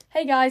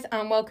Hey guys,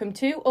 and welcome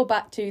to or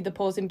back to the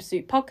Pause in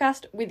Pursuit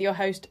podcast with your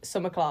host,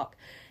 Summer Clark.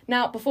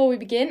 Now, before we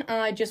begin,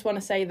 I just want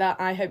to say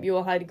that I hope you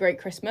all had a great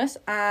Christmas,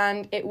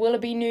 and it will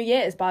be New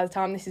Year's by the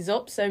time this is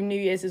up, so New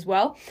Year's as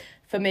well.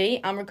 For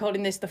me, I'm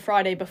recording this the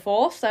Friday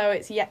before, so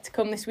it's yet to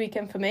come this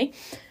weekend for me.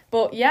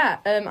 But yeah,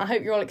 I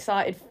hope you're all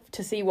excited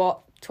to see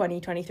what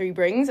 2023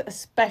 brings,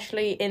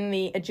 especially in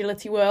the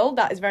agility world.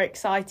 That is very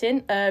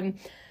exciting.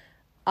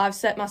 I've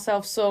set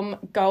myself some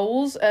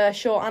goals,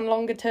 short and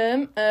longer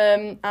term,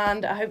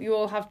 and I hope you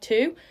all have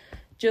too.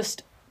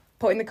 Just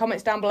put in the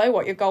comments down below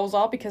what your goals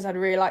are, because I'd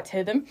really like to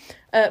hear them.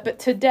 But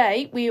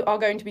today we are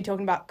going to be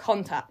talking about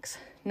contacts.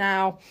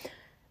 Now,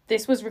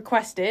 this was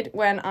requested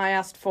when I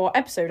asked for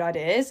episode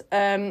ideas,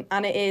 and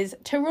it is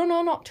to run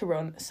or not to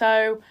run.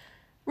 So,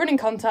 running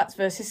contacts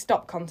versus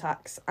stop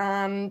contacts,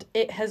 and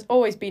it has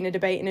always been a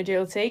debate in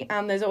agility,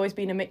 and there's always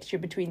been a mixture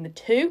between the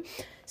two.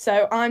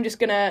 So I'm just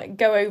going to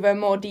go over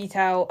more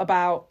detail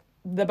about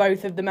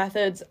both of the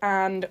methods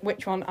and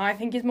which one I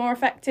think is more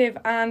effective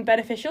and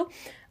beneficial.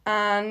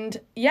 And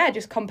yeah,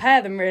 just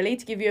compare them really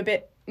to give you a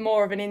bit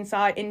more of an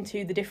insight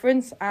into the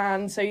difference,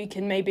 and so you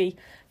can maybe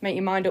make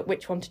your mind up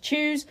which one to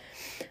choose.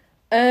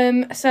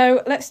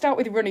 So let's start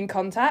with running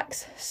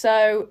contacts.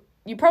 So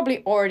you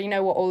probably already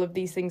know what all of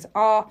these things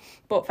are,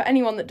 but for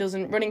anyone that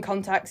doesn't, running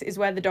contacts is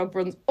where the dog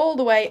runs all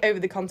the way over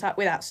the contact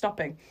without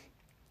stopping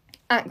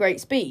at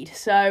great speed.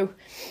 So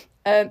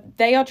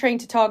they are trained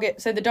to target,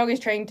 so the dog is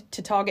trained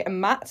to target a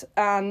mat,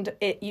 and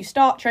you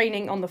start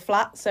training on the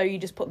flat, so you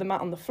just put the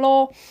mat on the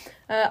floor.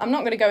 I'm not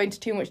going to go into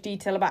too much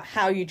detail about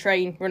how you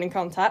train running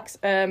contacts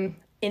in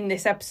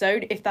this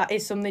episode. If that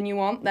is something you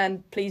want,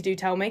 then please do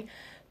tell me.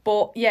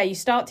 But yeah, you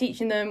start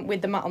teaching them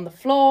with the mat on the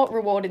floor,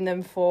 rewarding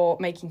them for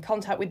making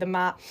contact with the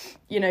mat,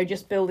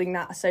 just building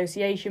that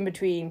association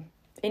between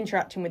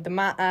interacting with the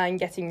mat and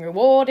getting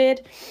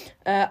rewarded.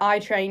 I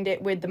trained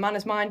it with the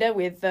manners minder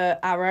with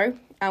Arrow,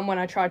 and when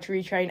I tried to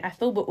retrain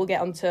Ethel, but we'll get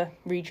onto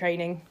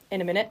retraining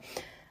in a minute.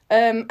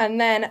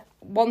 And then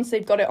once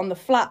they've got it on the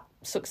flat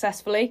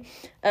successfully,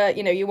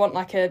 you want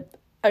like a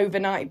over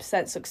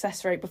 90%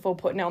 success rate before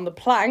putting it on the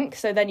plank.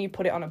 So then you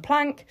put it on a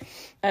plank,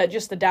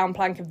 just the down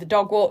plank of the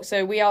dog walk.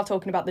 So we are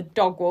talking about the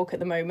dog walk at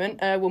the moment.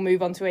 We'll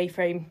move on to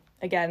A-frame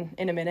again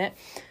in a minute.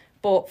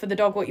 But for the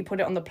dog walk, you put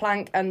it on the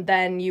plank, and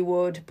then you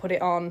would put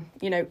it on,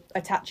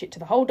 attach it to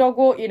the whole dog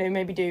walk,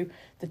 maybe do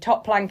the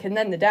top plank and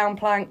then the down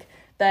plank,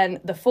 then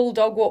the full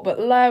dog walk but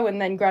low,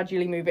 and then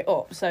gradually move it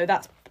up. So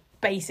that's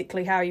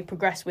basically how you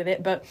progress with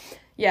it. But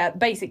yeah,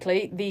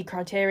 basically the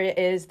criteria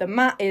is the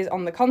mat is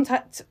on the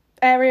contact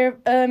area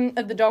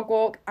of the dog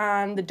walk,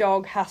 and the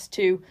dog has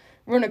to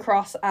run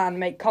across and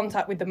make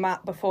contact with the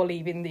mat before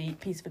leaving the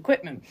piece of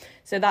equipment.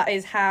 So that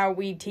is how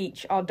we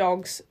teach our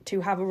dogs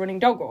to have a running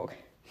dog walk.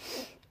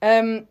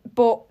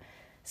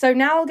 So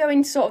now I'll go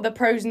into sort of the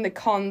pros and the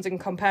cons and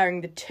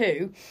comparing the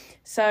two.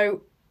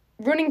 So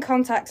running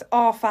contacts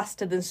are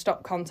faster than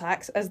stop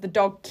contacts, as the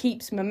dog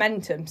keeps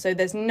momentum, so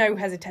there's no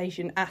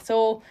hesitation at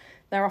all.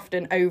 They're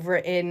often over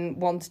it in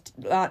 1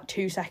 to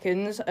 2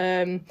 seconds.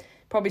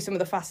 Probably some of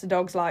the faster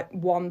dogs like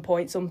 1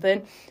 point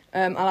something.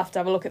 I'll have to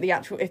have a look at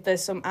if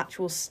there's some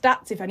actual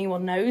stats. If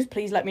anyone knows,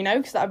 please let me know,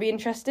 because that would be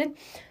interesting.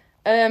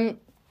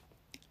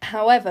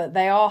 However,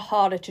 they are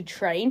harder to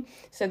train,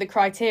 so the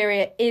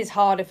criteria is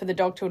harder for the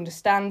dog to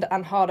understand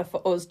and harder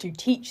for us to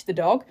teach the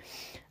dog,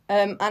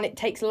 and it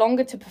takes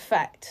longer to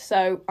perfect.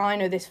 So I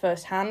know this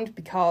firsthand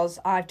because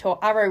I've taught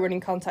Arrow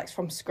running contacts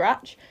from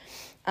scratch,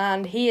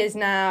 and he is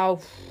now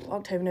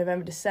October,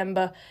 November,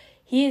 December.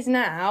 He is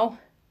now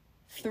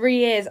 3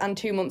 years and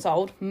 2 months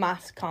old.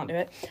 Maths, can't do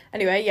it.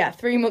 Anyway, yeah,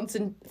 3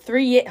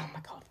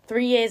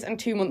 years and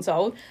 2 months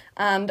old,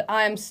 and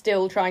I am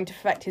still trying to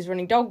perfect his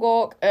running dog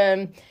walk.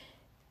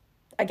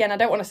 Again, I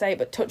don't want to say it,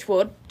 but touch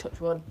wood,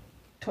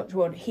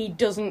 he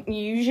doesn't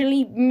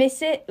usually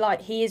miss it.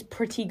 Like, he is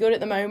pretty good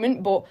at the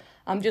moment, but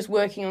I'm just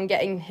working on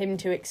getting him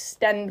to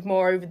extend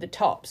more over the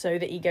top so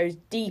that he goes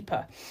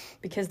deeper.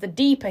 Because the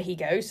deeper he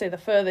goes, so the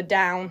further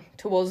down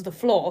towards the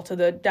floor, to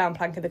the down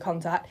plank of the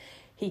contact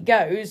he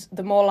goes,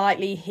 the more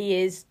likely he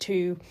is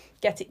to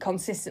get it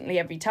consistently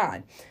every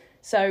time.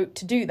 So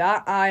to do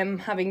that, I'm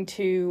having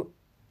to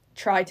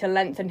try to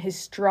lengthen his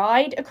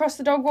stride across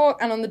the dog walk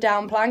and on the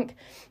down plank,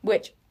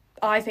 which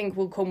I think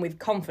will come with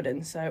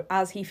confidence. So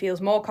as he feels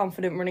more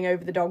confident running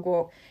over the dog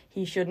walk,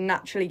 he should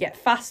naturally get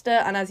faster,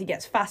 and as he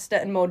gets faster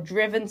and more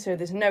driven, so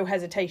there's no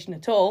hesitation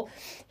at all,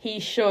 he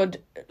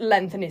should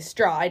lengthen his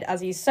stride,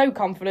 as he's so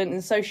confident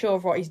and so sure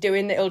of what he's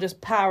doing that he'll just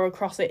power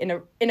across it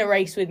in a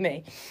race with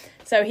me.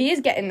 So he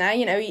is getting there,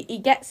 he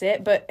gets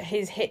it, but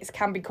his hits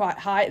can be quite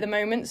high at the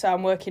moment, so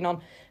I'm working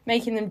on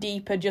making them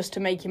deeper just to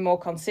make him more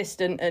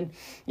consistent and,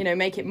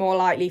 make it more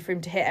likely for him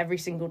to hit every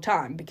single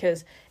time.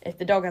 Because if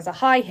the dog has a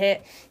high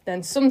hit,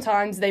 then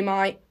sometimes they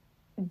might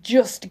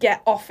just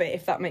get off it,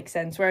 if that makes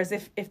sense. Whereas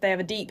if they have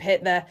a deep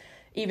hit,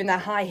 even their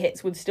high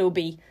hits would still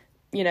be,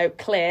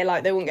 clear,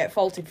 like they wouldn't get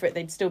faulted for it,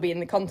 they'd still be in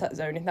the contact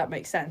zone, if that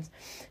makes sense.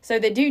 So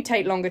they do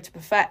take longer to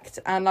perfect,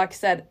 and like I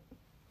said,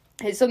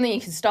 it's something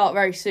you can start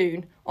very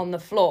soon on the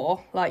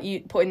floor, like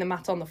you putting the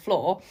mat on the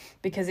floor,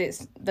 because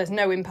there's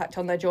no impact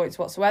on their joints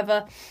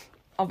whatsoever.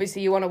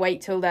 Obviously, you want to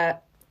wait till they're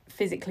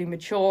physically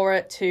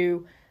mature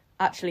to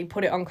actually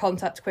put it on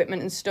contact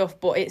equipment and stuff,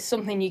 but it's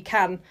something you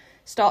can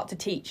start to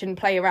teach and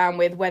play around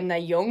with when they're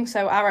young.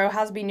 So Arrow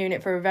has been doing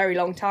it for a very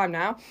long time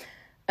now.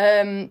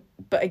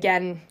 But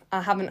again,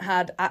 I haven't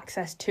had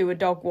access to a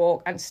dog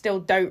walk, and still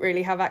don't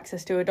really have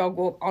access to a dog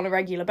walk on a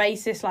regular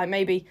basis, like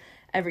maybe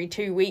every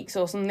 2 weeks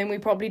or something. We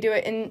probably do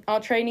it in our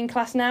training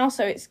class now,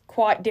 so it's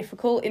quite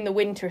difficult in the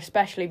winter,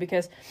 especially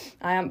because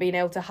I haven't been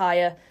able to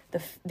hire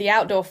the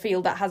outdoor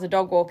field that has a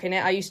dog walk in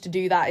it. I used to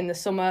do that in the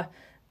summer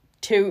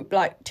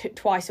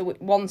twice a week,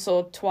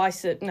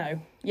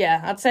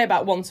 I'd say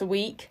about once a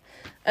week,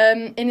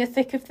 in the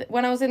thick of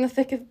when I was in the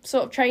thick of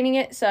sort of training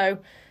it. So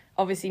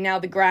obviously now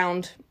the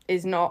ground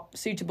is not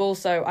suitable,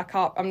 so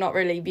I'm not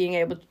really being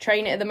able to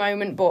train it at the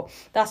moment, but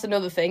that's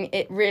another thing.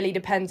 It really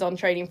depends on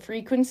training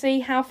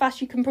frequency, how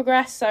fast you can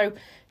progress. So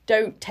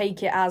don't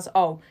take it as,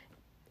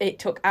 it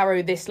took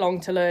Arrow this long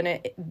to learn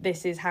it,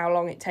 this is how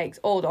long it takes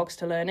all dogs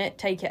to learn it.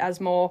 Take it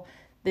as more,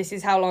 this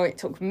is how long it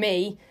took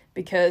me,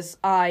 because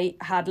I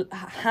had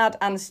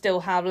and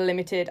still have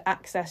limited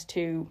access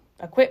to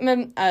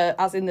equipment,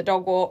 as in the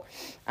dog walk,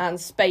 and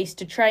space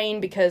to train,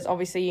 because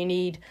obviously you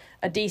need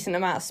a decent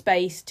amount of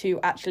space to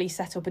actually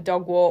set up a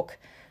dog walk,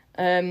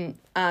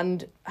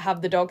 and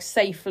have the dog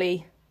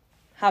safely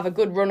have a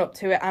good run up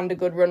to it and a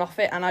good run off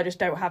it, and I just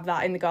don't have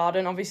that in the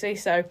garden, obviously.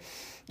 So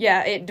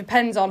yeah, it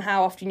depends on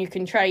how often you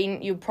can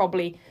train. You'll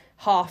probably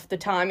half the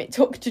time it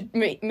took to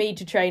me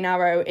to train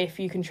Arrow if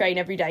you can train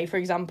every day, for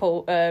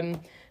example.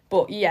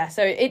 But yeah,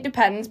 so it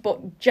depends,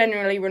 but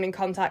generally running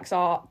contacts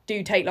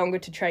do take longer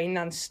to train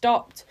than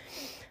stopped.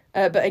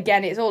 But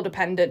again, it's all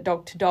dependent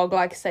dog to dog.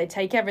 Like I say,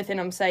 take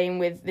everything I'm saying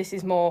with, this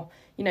is more,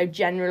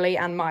 generally,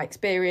 and my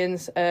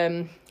experience.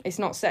 It's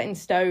not set in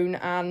stone,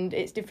 and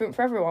it's different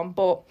for everyone.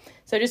 But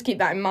so just keep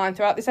that in mind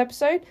throughout this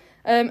episode.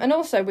 And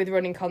also with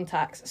running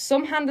contacts,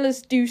 some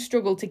handlers do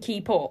struggle to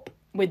keep up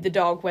with the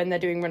dog when they're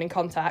doing running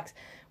contacts,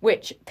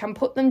 which can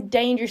put them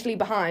dangerously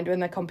behind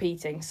when they're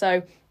competing.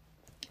 So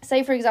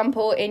say, for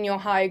example, in your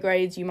higher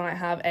grades, you might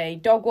have a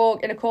dog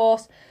walk in a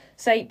course,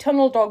 say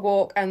tunnel dog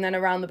walk, and then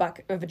around the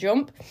back of a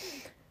jump.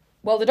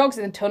 Well, the dog's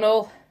in the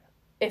tunnel.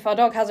 If our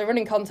dog has a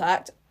running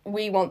contact,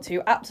 we want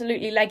to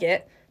absolutely leg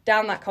it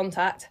down that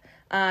contact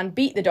and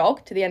beat the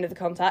dog to the end of the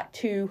contact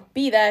to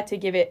be there to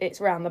give it its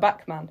round the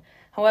back command.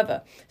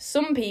 However,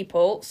 some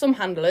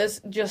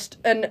handlers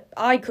and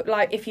I could,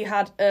 like, if you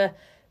had a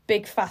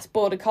big fast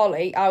border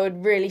collie, I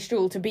would really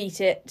struggle to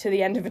beat it to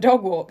the end of a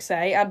dog walk,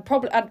 say.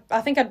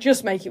 I think I'd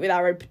just make it with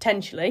Arrow,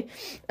 potentially.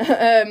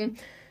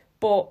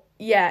 But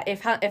yeah,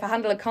 if a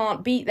handler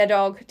can't beat their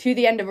dog to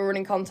the end of a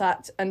running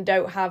contact and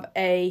don't have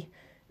a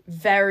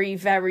very,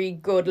 very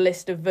good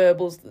list of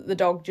verbals that the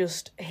dog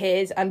just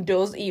hears and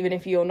does, even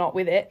if you're not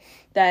with it,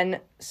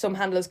 then some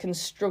handlers can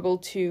struggle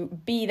to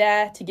be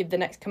there to give the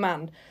next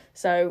command.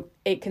 So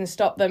it can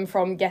stop them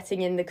from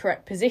getting in the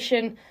correct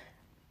position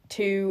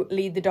to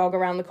lead the dog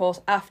around the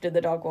course after the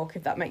dog walk,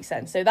 if that makes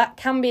sense. So that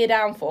can be a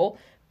downfall,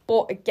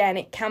 but again,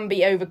 it can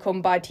be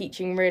overcome by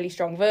teaching really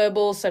strong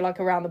verbals, so like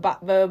around the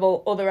back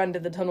verbal, other end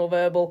of the tunnel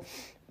verbal,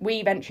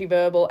 weave entry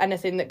verbal,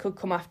 anything that could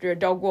come after a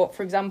dog walk,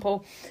 for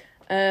example.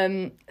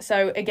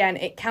 So again,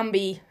 it can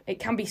be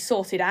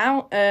sorted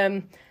out,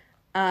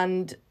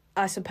 and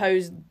I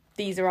suppose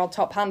these are our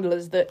top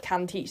handlers that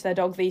can teach their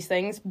dog these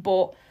things,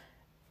 but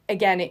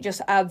again, it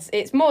just adds,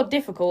 it's more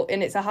difficult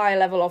and it's a higher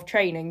level of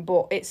training,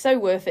 but it's so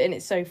worth it and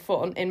it's so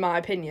fun, in my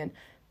opinion.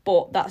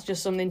 But that's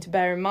just something to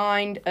bear in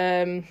mind,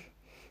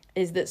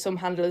 is that some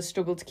handlers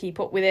struggle to keep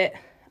up with it,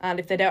 and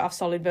if they don't have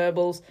solid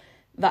verbals,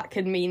 that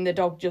could mean the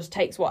dog just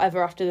takes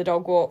whatever after the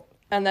dog walk,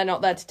 and they're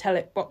not there to tell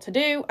it what to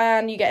do,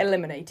 and you get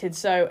eliminated.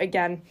 So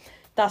again,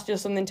 that's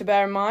just something to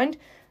bear in mind.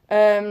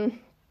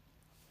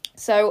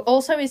 So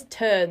also is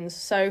turns.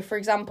 So for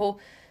example,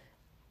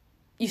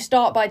 you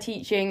start by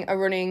teaching a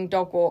running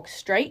dog walk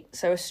straight,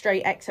 so a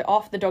straight exit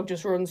off. The dog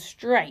just runs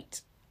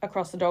straight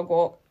across the dog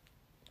walk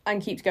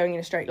and keeps going in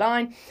a straight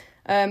line.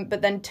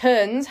 But then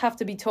turns have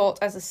to be taught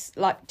as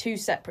two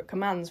separate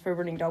commands for a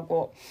running dog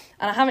walk.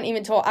 And I haven't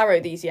even taught Arrow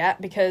these yet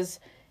because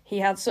he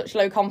had such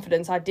low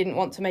confidence. I didn't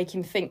want to make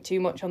him think too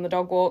much on the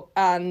dog walk,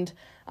 and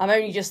I'm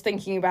only just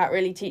thinking about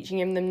really teaching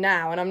him them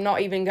now, and I'm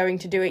not even going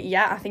to do it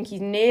yet. I think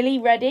he's nearly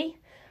ready,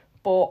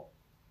 but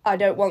I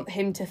don't want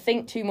him to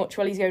think too much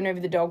while he's going over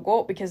the dog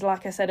walk, because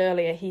like I said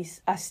earlier,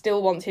 I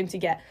still want him to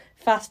get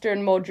faster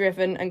and more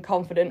driven and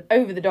confident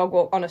over the dog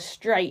walk on a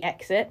straight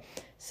exit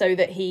so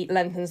that he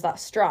lengthens that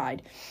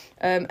stride.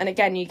 And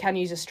again, you can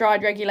use a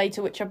stride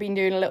regulator, which I've been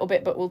doing a little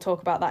bit, but we'll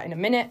talk about that in a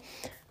minute.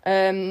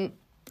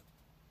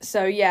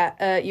 So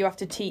yeah, you have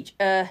to teach,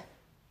 a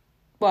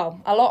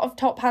lot of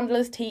top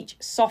handlers teach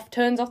soft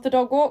turns off the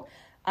dog walk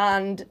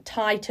and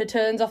tighter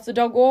turns off the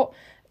dog walk.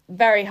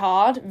 Very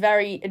hard,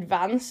 very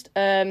advanced,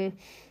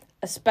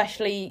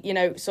 especially,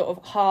 sort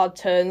of hard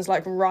turns,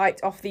 like right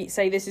off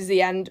say this is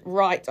the end,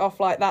 right off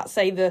like that,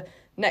 say the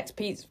next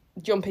piece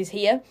jump is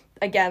here.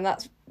 again,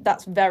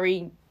 that's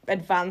very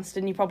advanced,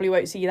 and you probably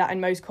won't see that in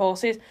most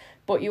courses,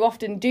 but you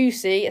often do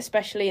see,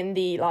 especially in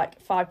the like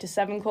 5 to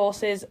 7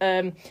 courses,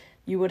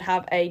 you would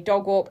have a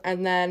dog walk,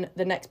 and then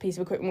the next piece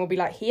of equipment will be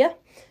like here.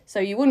 So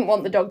you wouldn't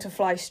want the dog to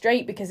fly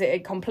straight because it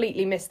had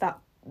completely missed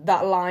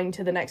that line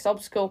to the next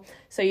obstacle.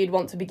 So you'd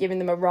want to be giving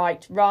them a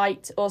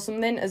right or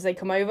something as they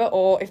come over,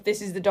 or if this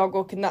is the dog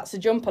walk and that's a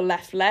jump, a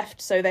left,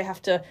 so they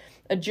have to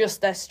adjust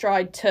their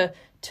stride to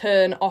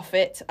turn off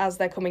it as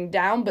they're coming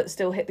down but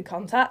still hit the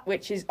contact,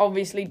 which is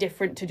obviously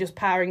different to just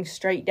powering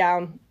straight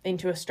down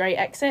into a straight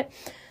exit.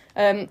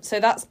 So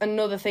that's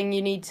another thing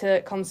you need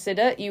to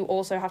consider. You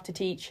also have to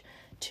teach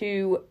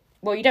to,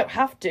 well, you don't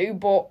have to,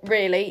 but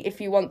really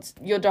if you want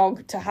your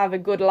dog to have a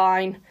good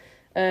line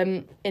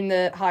in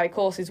the higher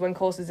courses, when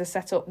courses are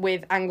set up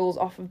with angles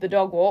off of the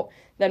dog walk,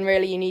 then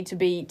really you need to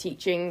be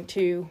teaching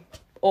 2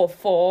 or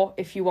 4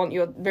 if you want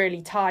your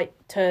really tight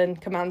turn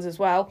commands as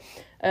well,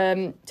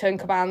 turn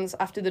commands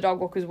after the dog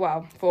walk as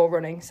well for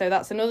running. So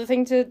that's another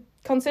thing to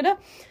consider.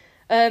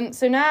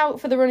 So now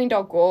for the running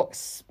dog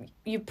walks,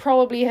 you've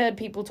probably heard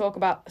people talk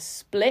about a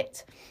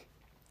split.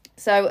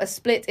 So a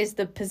split is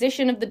the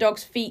position of the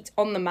dog's feet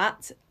on the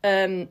mat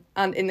and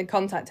in the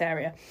contact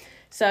area.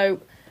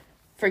 So,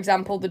 for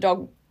example,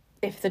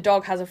 if the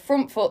dog has a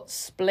front foot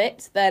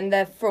split, then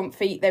their front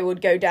feet, they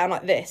would go down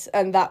like this,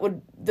 and that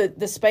would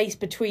the space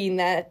between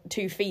their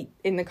 2 feet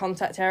in the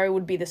contact area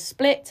would be the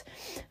split.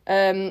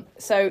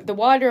 So the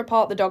wider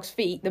apart the dog's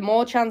feet, the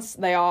more chance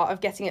they are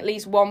of getting at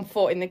least 1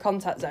 foot in the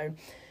contact zone.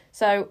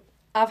 So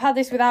I've had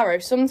this with Arrow.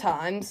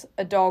 Sometimes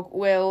a dog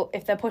will,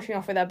 if they're pushing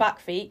off with their back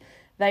feet,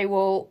 they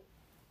will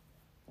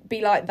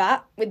be like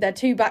that with their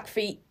 2 back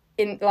feet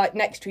in like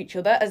next to each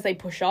other as they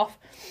push off,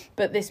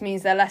 but this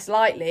means they're less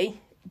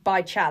likely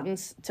by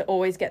chance to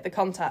always get the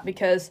contact,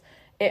 because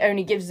it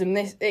only gives them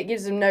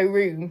no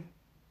room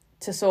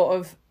to sort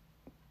of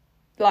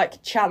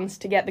like chance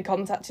to get the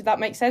contact, if that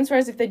makes sense.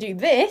 Whereas if they do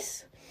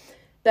this,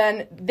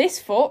 then this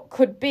foot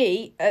could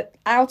be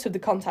out of the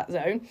contact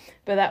zone,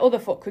 but that other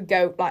foot could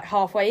go like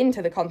halfway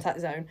into the contact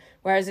zone.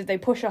 Whereas if they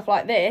push off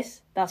like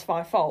this, that's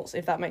 5 faults,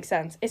 if that makes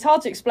sense. It's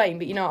hard to explain,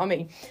 but you know what I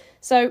mean.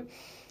 So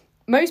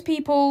most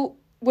people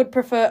would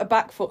prefer a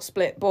back foot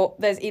split, but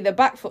there's either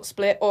back foot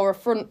split or a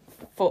front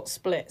foot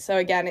split. So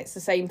again, it's the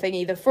same thing,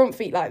 either front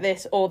feet like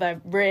this or their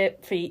rear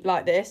feet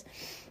like this.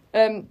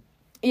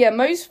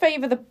 Most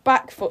favour the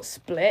back foot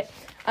split,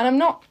 and I'm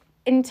not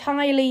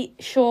entirely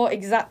sure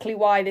exactly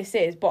why this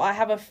is, but I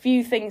have a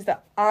few things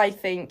that I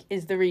think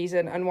is the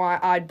reason and why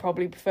I'd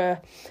probably prefer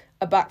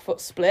a back foot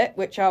split,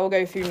 which I will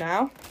go through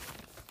now.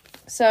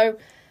 So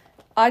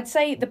I'd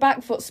say the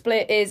back foot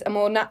split is a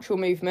more natural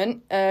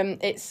movement.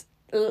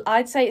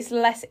 I'd say it's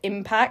less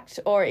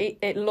impact, or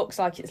it looks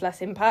like it's less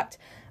impact.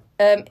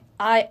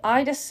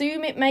 I'd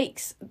assume it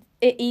makes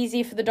it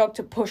easier for the dog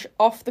to push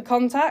off the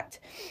contact,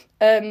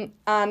 and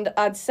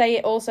I'd say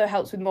it also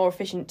helps with more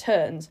efficient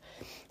turns.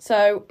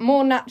 So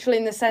more natural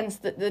in the sense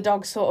that the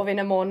dog's sort of in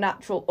a more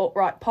natural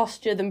upright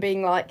posture than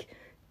being like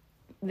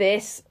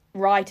this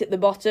right at the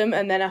bottom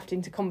and then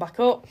having to come back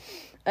up.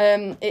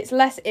 It's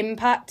less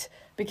impact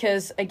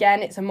because,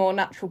 again, it's a more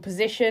natural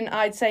position,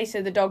 I'd say,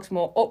 so the dog's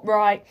more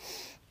upright.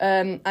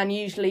 And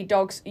usually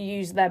dogs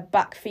use their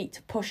back feet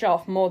to push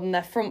off more than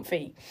their front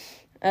feet,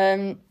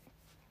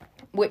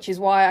 which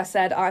is why I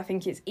said I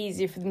think it's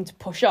easier for them to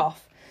push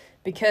off,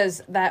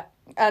 because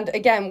and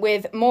again,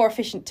 with more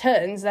efficient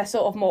turns, they're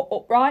sort of more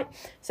upright,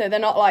 so they're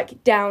not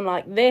like down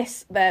like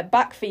this. Their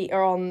back feet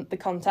are on the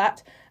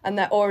contact and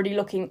they're already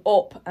looking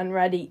up and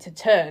ready to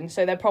turn,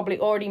 so they're probably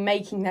already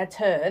making their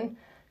turn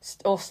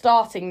or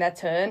starting their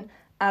turn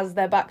as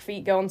their back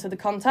feet go onto the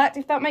contact,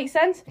 if that makes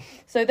sense.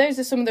 So those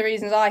are some of the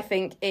reasons I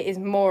think it is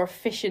more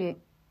efficient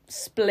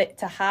split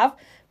to have.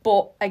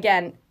 But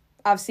again,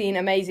 I've seen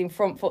amazing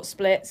front foot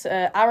splits.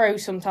 Arrow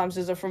sometimes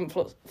does a front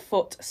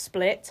foot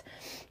split.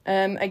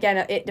 Again,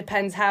 it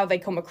depends how they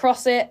come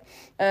across it,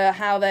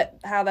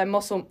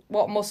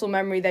 what muscle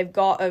memory they've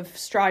got of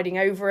striding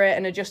over it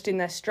and adjusting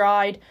their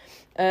stride.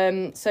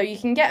 So you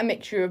can get a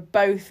mixture of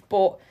both,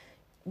 but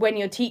when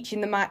you're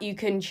teaching the mat, you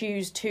can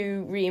choose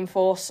to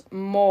reinforce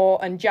more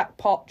and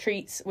jackpot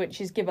treats, which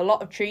is give a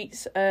lot of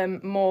treats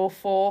more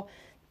for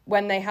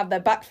when they have their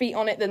back feet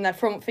on it than their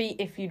front feet,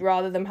 if you'd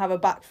rather them have a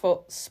back foot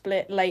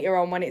split later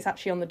on when it's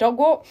actually on the dog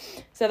walk.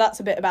 So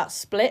that's a bit about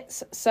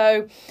splits.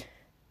 So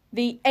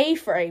the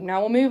A-frame.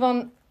 Now we'll move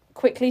on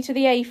quickly to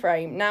the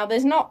A-frame. Now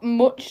there's not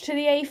much to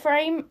the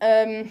A-frame,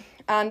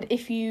 and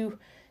if you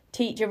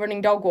teach a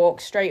running dog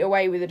walk straight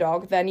away with a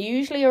dog, then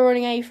usually a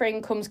running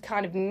A-frame comes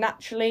kind of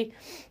naturally.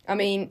 I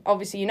mean,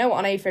 obviously you know what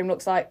an A-frame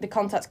looks like. The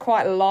contact's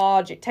quite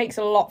large. It takes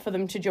a lot for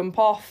them to jump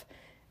off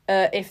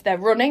if they're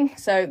running,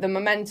 so the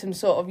momentum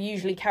sort of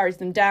usually carries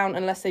them down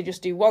unless they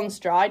just do 1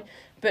 stride,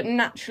 but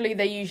naturally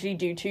they usually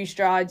do 2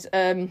 strides.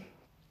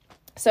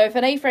 So if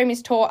an A-frame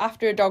is taught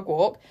after a dog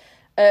walk,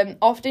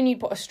 often you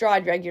put a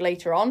stride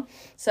regulator on.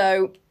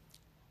 So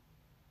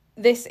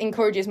this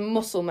encourages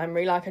muscle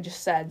memory, like I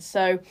just said.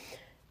 So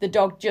the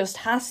dog just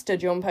has to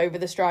jump over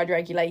the stride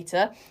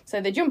regulator. So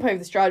they jump over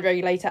the stride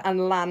regulator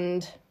and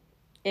land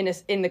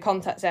in the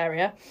contacts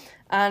area.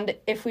 And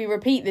if we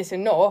repeat this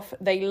enough,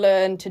 they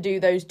learn to do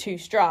those 2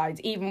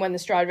 strides, even when the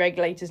stride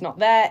regulator's not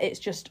there. It's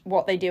just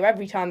what they do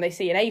every time they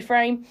see an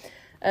A-frame.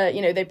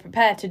 They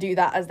prepare to do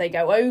that as they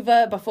go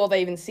over before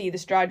they even see the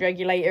stride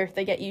regulator, if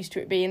they get used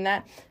to it being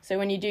there. So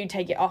when you do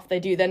take it off, they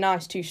do their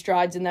nice 2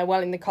 strides and they're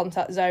well in the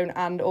contact zone.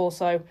 And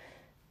also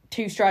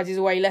 2 strides is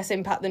way less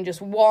impact than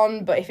just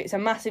 1. But if it's a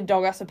massive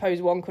dog, I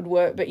suppose 1 could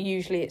work. But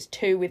usually it's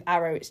 2. With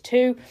Arrow, it's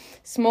 2.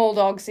 Small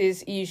dogs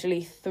is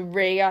usually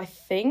 3, I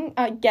think.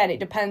 Again, it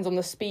depends on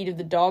the speed of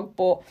the dog.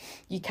 But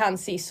you can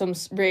see some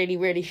really,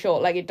 really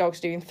short-legged dogs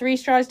doing 3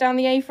 strides down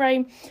the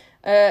A-frame.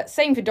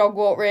 Same for dog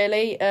walk,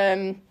 really.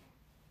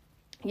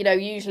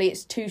 Usually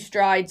it's 2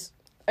 strides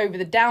over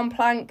the down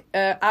plank.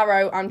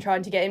 Arrow, I'm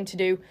trying to get him to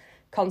do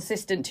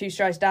consistent 2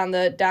 strides down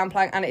the down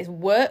plank, and it's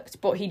worked,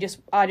 but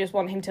I just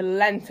want him to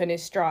lengthen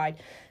his stride.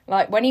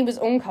 Like when he was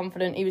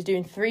unconfident, he was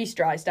doing 3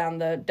 strides down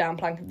the down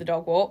plank of the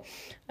dog walk,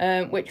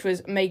 which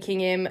was making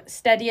him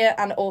steadier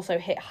and also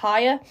hit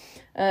higher.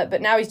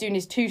 But now he's doing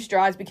his 2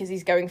 strides because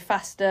he's going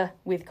faster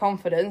with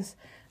confidence,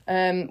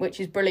 which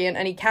is brilliant.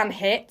 And he can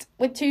hit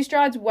with 2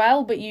 strides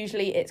well, but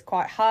usually it's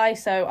quite high.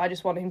 So I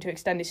just want him to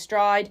extend his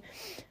stride.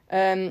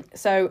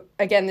 So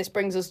again, this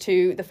brings us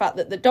to the fact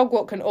that the dog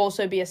walk can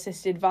also be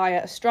assisted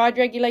via a stride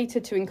regulator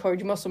to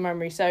encourage muscle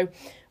memory. So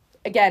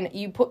again,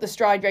 you put the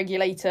stride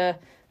regulator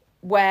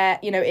where,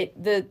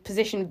 the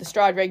position of the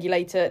stride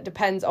regulator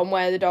depends on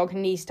where the dog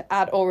needs to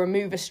add or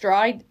remove a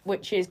stride,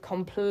 which is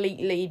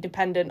completely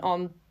dependent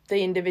on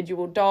the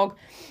individual dog.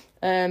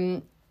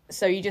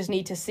 So you just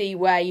need to see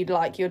where you'd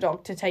like your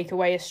dog to take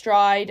away a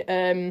stride.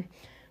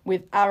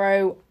 With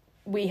Arrow,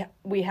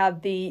 we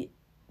had the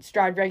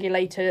stride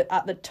regulator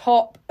at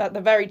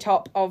the very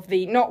top of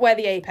not where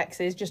the apex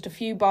is, just a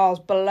few bars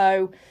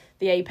below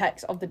the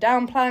apex of the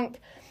down plank.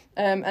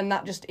 And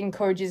that just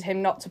encourages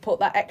him not to put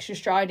that extra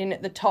stride in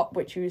at the top,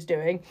 which he was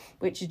doing,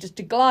 which is just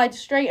to glide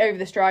straight over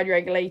the stride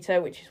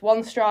regulator, which is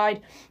 1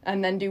 stride,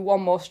 and then do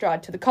 1 more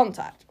stride to the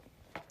contact.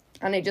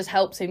 And it just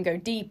helps him go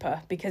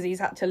deeper because he's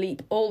had to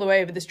leap all the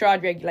way over the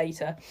stride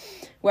regulator,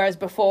 whereas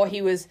before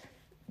he was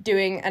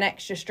doing an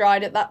extra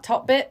stride at that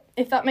top bit,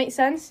 if that makes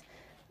sense.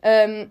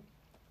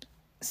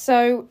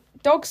 So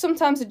dogs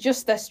sometimes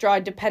adjust their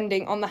stride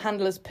depending on the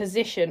handler's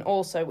position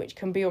also, which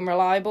can be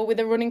unreliable with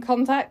a running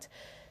contact.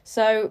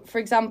 So, for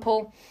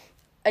example,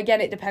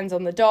 again, it depends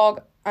on the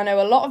dog. I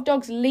know a lot of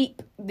dogs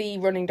leap the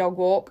running dog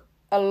walk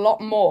a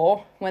lot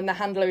more when the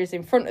handler is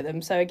in front of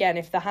them. So again,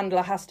 if the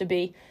handler has to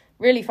be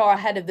really far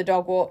ahead of the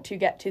dog walk to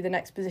get to the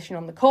next position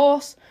on the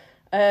course,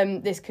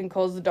 this can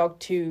cause the dog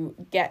to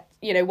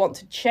want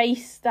to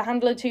chase the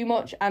handler too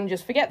much and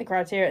just forget the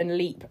criteria and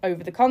leap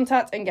over the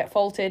contact and get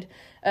faulted.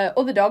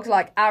 Other dogs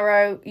like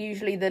Arrow,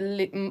 usually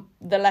the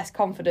less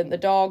confident the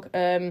dog,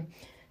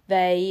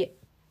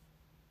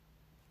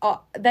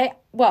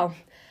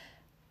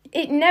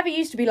 it never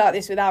used to be like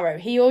this with Arrow.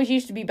 He always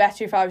used to be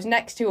better if I was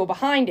next to or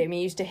behind him.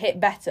 He used to hit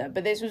better.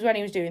 But this was when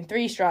he was doing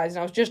 3 strides and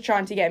I was just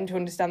trying to get him to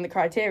understand the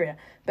criteria.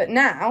 But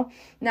now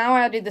I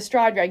added the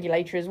stride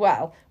regulator as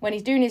well. When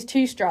he's doing his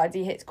 2 strides,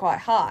 he hits quite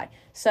high.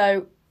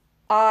 So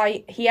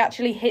he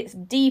actually hits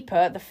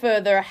deeper the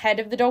further ahead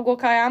of the dog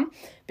walk I am,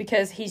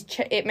 because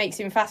it makes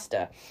him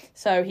faster.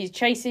 So he's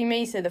chasing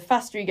me, so the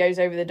faster he goes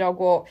over the dog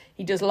walk,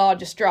 he does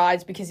larger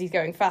strides because he's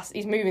going fast.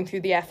 He's moving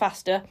through the air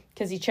faster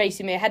because he's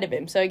chasing me ahead of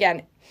him. So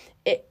again,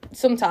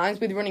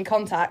 sometimes with running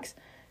contacts,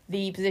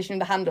 the position of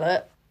the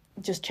handler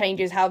just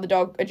changes how the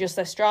dog adjusts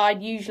their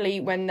stride, usually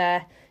when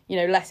they're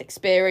less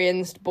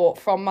experienced. But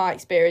from my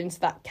experience,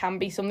 that can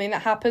be something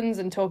that happens,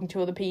 and talking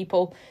to other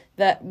people,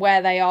 that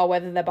where they are,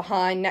 whether they're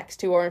behind, next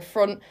to or in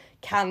front,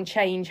 can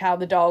change how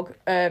the dog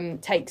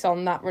takes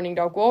on that running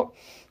dog walk.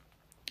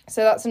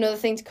 So that's another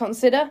thing to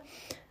consider.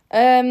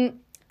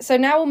 So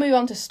now we'll move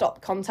on to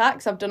stop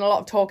contacts. I've done a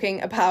lot of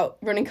talking about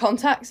running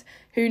contacts.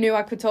 Who knew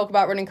I could talk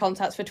about running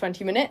contacts for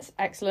 20 minutes?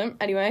 Excellent.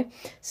 Anyway,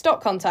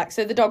 stop contacts.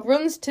 So the dog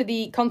runs to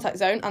the contact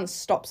zone and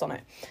stops on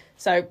it.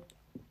 So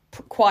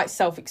quite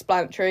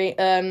self-explanatory.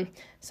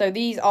 So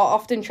these are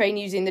often trained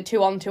using the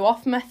 2 on 2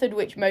 off method,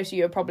 which most of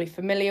you are probably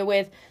familiar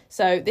with.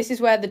 So this is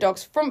where the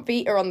dog's front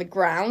feet are on the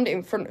ground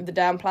in front of the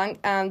down plank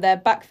and their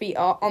back feet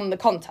are on the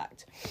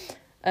contact.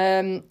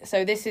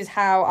 So this is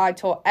how I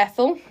taught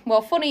Ethel.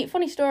 Well,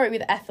 funny story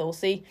with Ethel.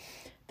 See,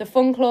 the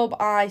fun club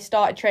I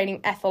started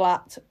training Ethel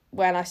at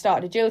when I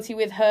started agility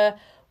with her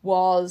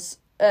was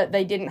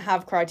they didn't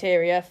have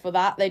criteria for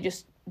that. They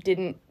just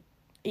didn't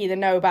either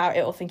know about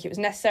it or think it was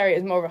necessary. It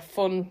was more of a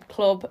fun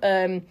club,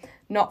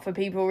 not for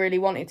people really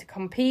wanting to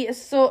compete as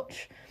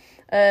such.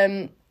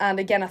 And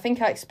again, I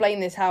think I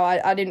explained this, how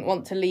I didn't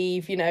want to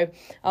leave, I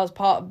was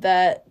part of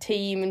their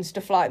team and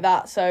stuff like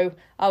that. So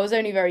I was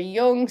only very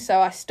young, so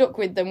I stuck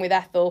with them with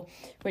Ethel,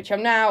 which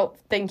I'm now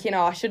thinking,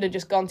 I should have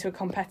just gone to a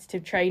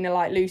competitive trainer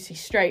like Lucy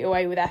straight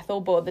away with Ethel.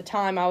 But at the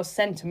time I was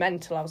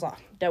sentimental. I was like,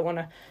 don't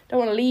want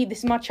to leave. This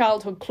is my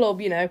childhood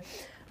club,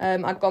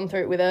 I'd gone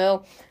through it with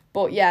Earl.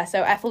 But yeah,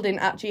 so Ethel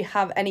didn't actually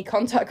have any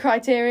contact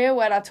criteria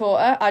when I taught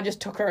her. I just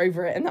took her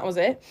over it and that was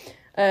it.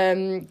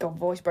 God,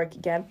 voice break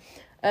again.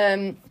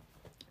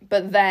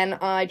 But then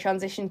I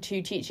transitioned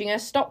to teaching her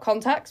stop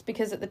contacts,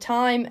 because at the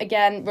time,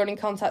 again, running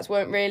contacts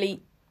weren't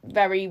really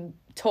very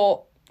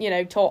taught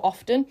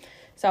often.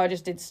 So I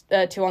just did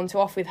 2 on 2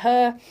 off with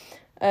her.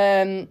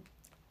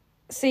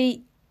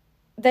 See,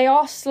 they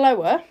are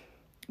slower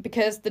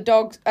because the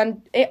dogs,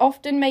 and it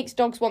often makes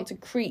dogs want to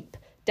creep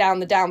down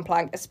the down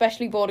plank,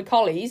 especially border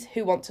collies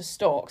who want to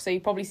stalk. So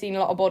you've probably seen a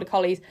lot of border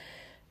collies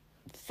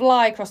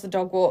fly across the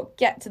dog walk,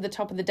 get to the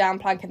top of the down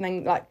plank, and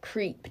then like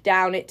creep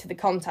down it to the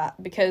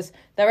contact, because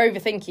they're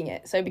overthinking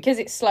it. So because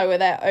it's slower,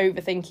 they're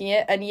overthinking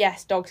it. And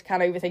yes, dogs can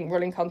overthink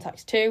running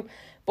contacts too,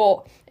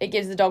 but it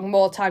gives the dog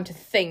more time to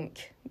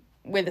think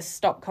with a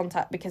stop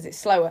contact because it's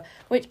slower,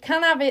 which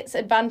can have its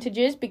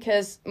advantages,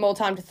 because more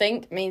time to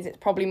think means it's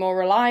probably more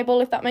reliable,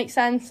 if that makes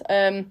sense.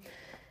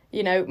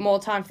 More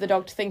time for the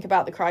dog to think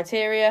about the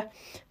criteria.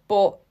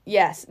 But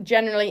yes,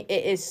 generally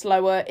it is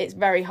slower. It's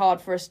very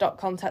hard for a stop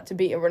contact to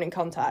beat a running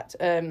contact.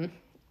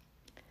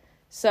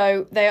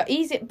 So they are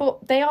easy,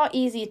 but they are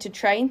easier to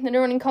train than a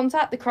running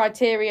contact. The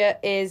criteria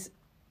is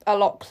a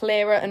lot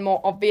clearer and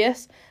more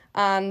obvious.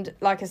 And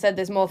like I said,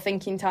 there's more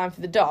thinking time for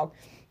the dog.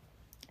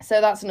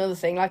 So that's another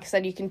thing. Like I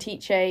said, you can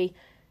teach a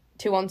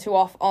 2 on 2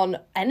 off on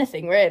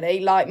anything, really.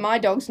 Like, my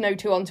dogs know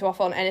 2 on 2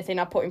 off on anything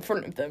I put in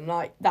front of them.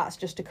 Like, that's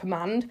just a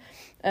command.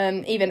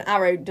 Even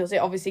Arrow does it,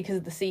 obviously, because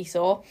of the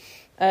seesaw.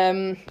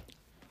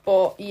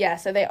 But yeah,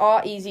 so they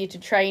are easier to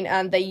train,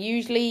 and they're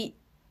usually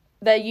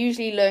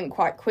learned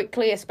quite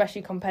quickly,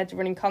 especially compared to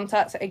running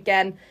contacts,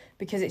 again,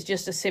 because it's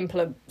just a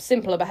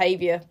simpler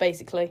behaviour,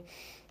 basically.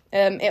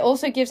 It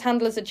also gives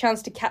handlers a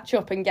chance to catch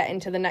up and get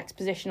into the next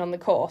position on the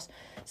course.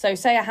 So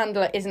say a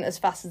handler isn't as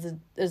fast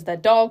as their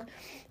dog,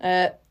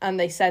 and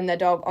they send their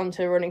dog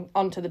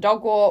onto the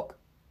dog walk,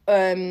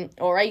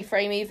 or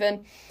A-frame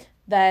even,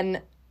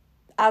 then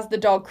as the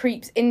dog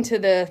creeps into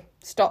the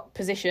stop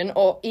position,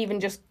 or even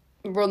just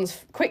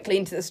runs quickly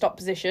into the stop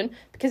position,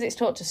 because it's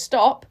taught to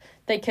stop,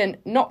 they can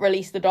not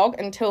release the dog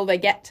until they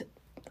get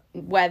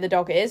where the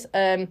dog is,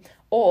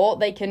 or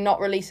they can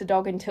not release the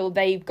dog until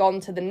they've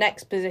gone to the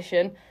next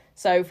position.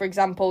 So, for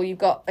example, you've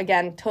got,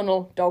 again,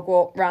 tunnel, dog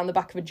walk, round the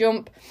back of a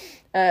jump,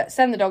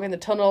 send the dog in the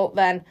tunnel,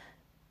 then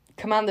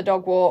command the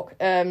dog walk,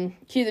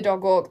 cue the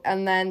dog walk,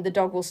 and then the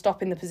dog will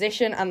stop in the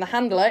position, and the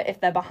handler,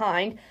 if they're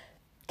behind,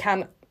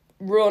 can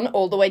run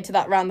all the way to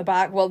that round the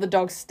back while the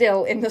dog's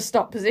still in the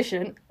stop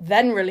position,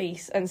 then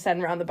release and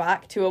send round the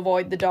back to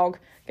avoid the dog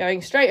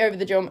going straight over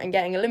the jump and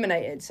getting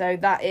eliminated. So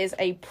that is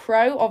a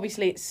pro.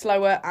 Obviously, it's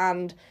slower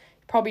and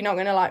probably not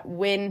going to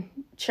win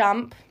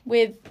champ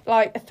with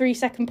a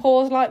 3-second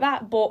pause like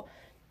that, but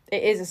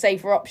it is a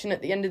safer option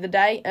at the end of the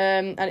day,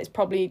 and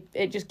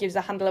it just gives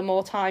the handler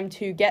more time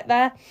to get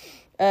there,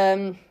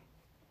 and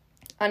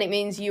it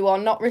means you are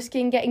not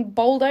risking getting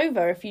bowled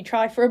over if you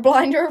try for a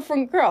blind or a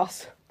front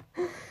cross.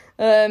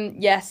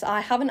 Yes, I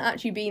haven't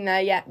actually been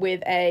there yet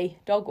with a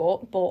dog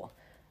walk, but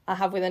I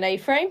have with an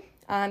A-frame,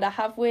 and I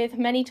have with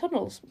many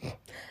tunnels.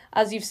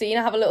 As you've seen,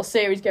 I have a little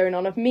series going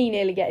on of me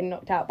nearly getting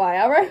knocked out by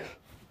Arrow,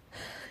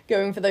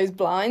 going for those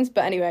blinds.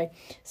 But anyway,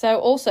 so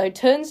also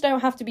turns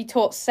don't have to be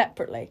taught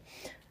separately.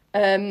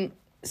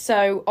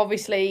 So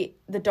obviously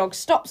the dog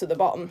stops at the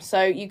bottom,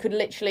 so you could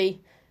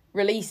literally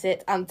release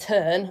it and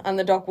turn, and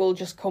the dog will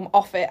just come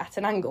off it at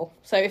an angle.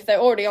 So if they're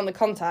already on the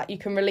contact, you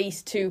can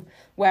release to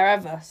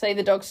wherever. Say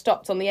the dog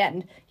stopped on the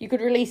end, you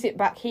could release it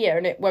back here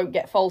and it won't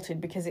get faulted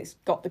because it's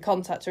got the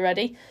contact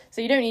already.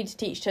 So you don't need to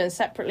teach turns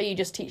separately, you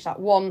just teach that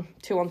 1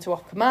 2 on 2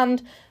 off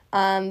command,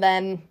 and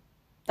then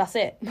that's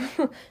it.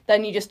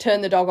 Then you just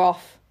turn the dog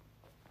off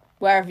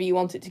wherever you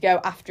want it to go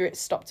after it's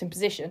stopped in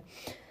position.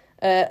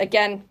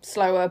 Again,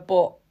 slower,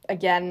 but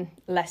again,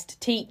 less to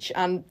teach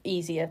and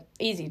easy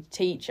to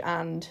teach,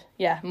 and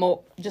yeah,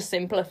 more just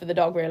simpler for the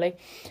dog, really.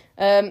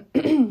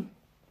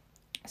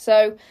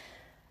 So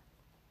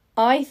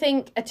I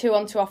think a 2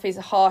 on 2 off is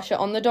harsher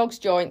on the dog's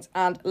joints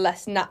and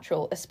less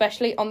natural,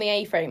 especially on the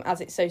A-frame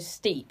as it's so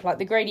steep. Like,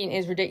 the gradient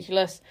is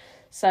ridiculous.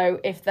 So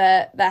if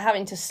they're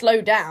having to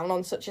slow down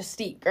on such a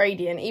steep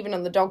gradient, even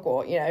on the dog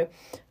walk,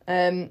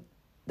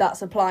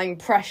 that's applying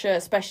pressure,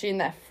 especially in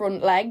their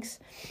front legs.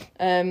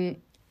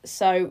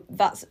 So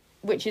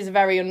which is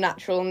very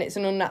unnatural, and it's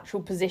an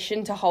unnatural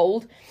position to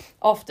hold.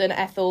 Often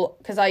Ethel,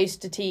 because I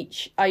used to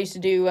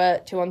do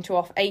 2 on 2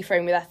 off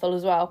A-frame with Ethel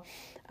as well,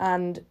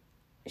 and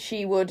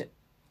she would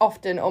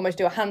often almost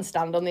do a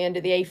handstand on the end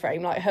of the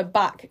A-frame. Like,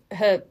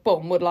 her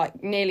bum would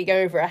nearly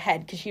go over her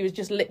head because she was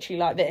just literally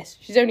like this.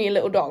 She's only a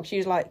little dog.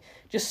 She was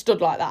just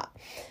stood like that.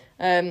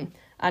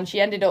 And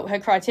she ended up, her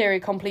criteria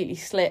completely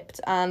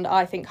slipped, and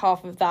I think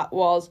half of that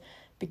was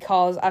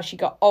because as she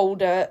got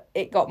older,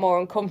 it got more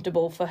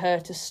uncomfortable for her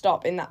to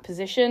stop in that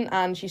position,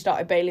 and she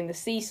started bailing the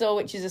seesaw,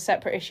 which is a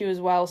separate issue as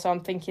well. So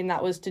I'm thinking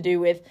that was to do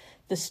with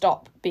the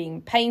stop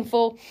being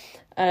painful,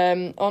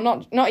 or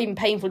not even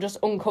painful, just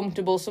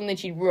uncomfortable, something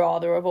she'd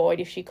rather avoid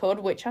if she could,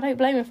 which I don't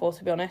blame her for,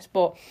 to be honest.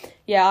 But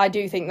yeah, I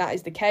do think that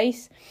is the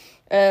case.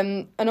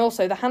 And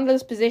also, the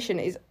handler's position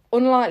is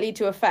unlikely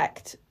to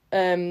affect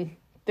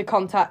the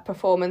contact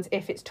performance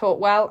if it's taught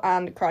well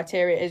and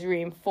criteria is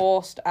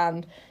reinforced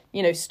and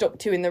stuck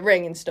to in the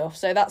ring and stuff.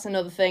 So that's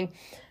another thing.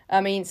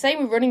 I mean,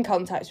 same with running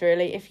contacts,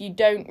 really. If you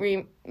don't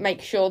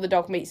make sure the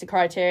dog meets the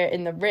criteria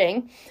in the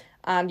ring,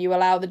 and you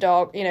allow the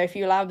dog, if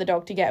you allow the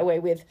dog to get away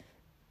with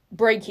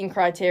breaking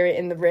criteria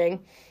in the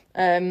ring,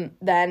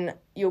 then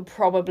you'll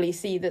probably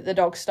see that the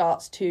dog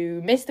starts to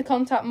miss the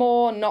contact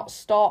more, not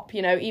stop,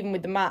 even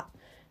with the mat,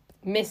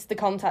 miss the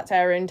contact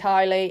area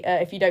entirely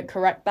if you don't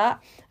correct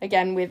that.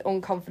 Again, with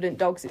unconfident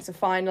dogs, it's a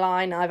fine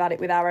line. I've had it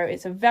with Arrow.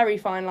 It's a very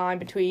fine line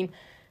between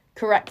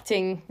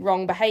correcting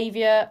wrong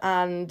behaviour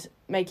and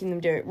making them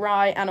do it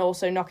right, and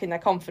also knocking their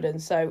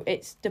confidence. So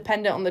it's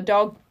dependent on the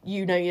dog.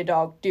 You know your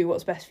dog, do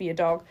what's best for your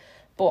dog.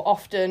 But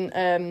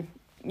often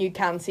you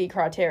can see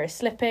criteria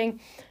slipping.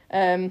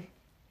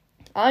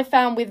 I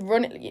found with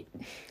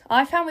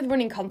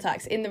running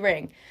contacts in the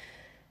ring,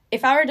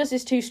 if Arrow does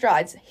his 2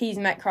 strides, he's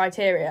met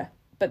criteria.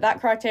 But that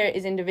criteria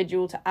is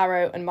individual to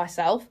Arrow and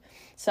myself.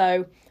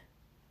 So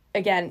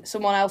again,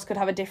 someone else could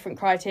have a different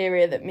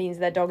criteria that means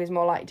their dog is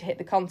more likely to hit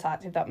the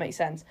contact, if that makes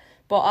sense.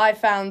 But I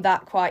found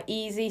that quite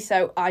easy,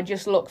 so I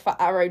just look for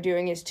Arrow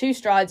doing his 2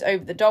 strides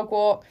over the dog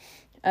walk.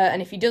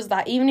 And if he does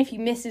that, even if he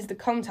misses the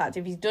contact,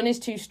 if he's done his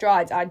 2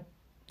 strides,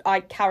 I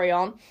carry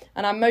on.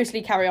 And I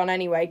mostly carry on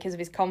anyway because of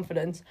his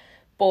confidence.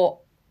 But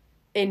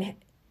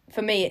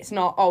for me, it's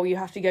not, you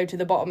have to go to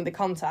the bottom of the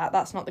contact.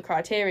 That's not the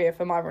criteria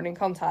for my running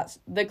contacts.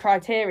 The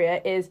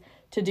criteria is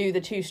to do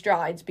the 2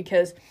 strides,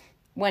 because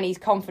when he's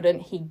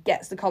confident, he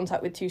gets the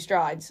contact with 2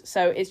 strides.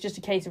 So it's just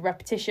a case of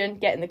repetition,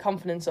 getting the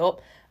confidence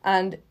up.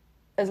 And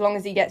as long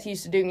as he gets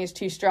used to doing his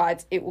 2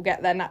 strides, it will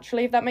get there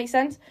naturally, if that makes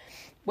sense.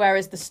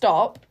 Whereas the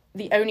stop,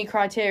 the only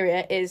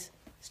criteria is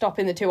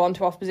stopping the 2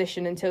 on-to-off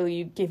position until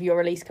you give your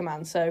release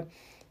command. So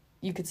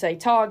you could say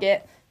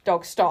target,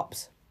 dog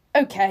stops.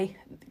 Okay,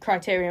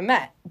 criteria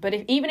met. But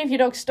even if your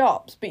dog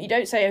stops, but you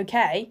don't say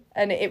okay,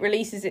 and it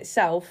releases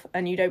itself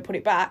and you don't put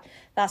it back,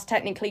 that's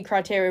technically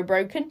criteria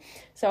broken.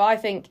 So I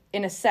think,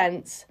 in a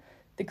sense,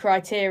 the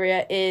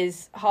criteria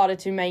is harder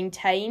to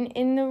maintain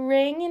in the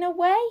ring in a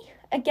way.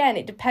 Again,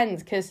 it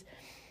depends, because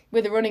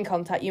with a running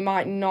contact, you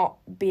might not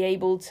be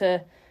able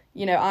to,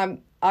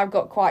 I've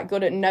got quite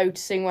good at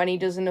noticing when he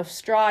does enough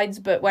strides,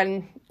 but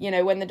when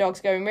the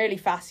dog's going really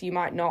fast, you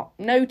might not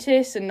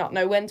notice and not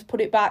know when to put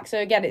it back. So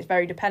again, it's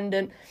very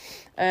dependent.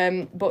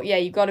 But yeah,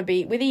 you've got to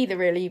be, with either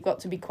really, you've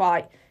got to be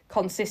quite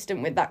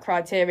consistent with that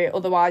criteria.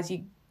 Otherwise,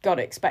 you got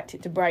to expect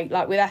it to break.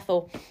 Like with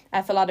Ethel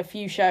had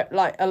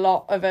a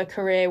lot of her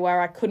career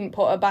where I couldn't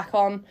put her back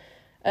on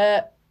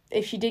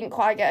if she didn't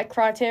quite get a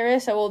criteria.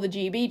 So all the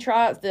GB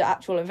tryouts, the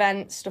actual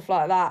events, stuff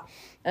like that,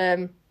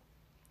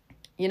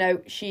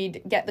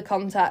 she'd get the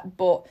contact,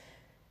 but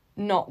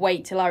not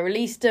wait till I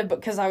released her.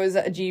 Because I was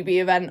at a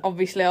GB event,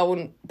 obviously I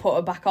wouldn't put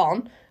her back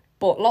on.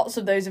 But lots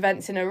of those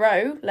events in a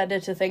row led her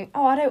to think,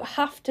 I don't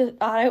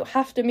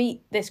have to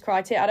meet this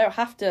criteria. I don't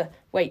have to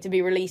wait to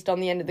be released on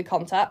the end of the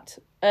contact,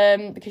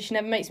 because she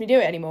never makes me do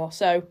it anymore.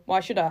 So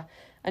why should I?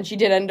 And she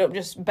did end up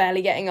just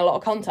barely getting a lot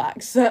of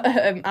contacts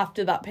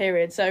after that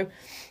period. So,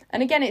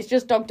 and again, it's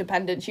just dog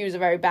dependent. She was a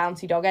very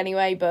bouncy dog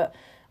anyway, but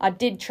I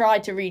did try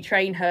to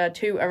retrain her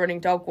to a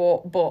running dog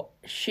walk, but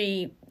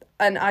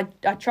I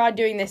tried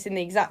doing this in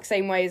the exact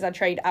same way as I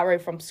trained Arrow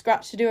from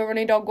scratch to do a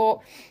running dog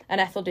walk, and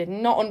Ethel did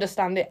not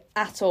understand it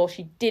at all.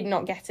 She did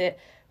not get it,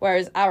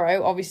 whereas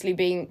Arrow, obviously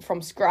being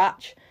from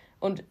scratch,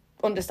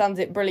 understands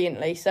it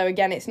brilliantly. So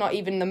again, it's not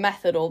even the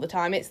method all the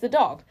time, it's the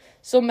dog.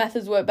 Some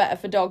methods work better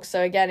for dogs,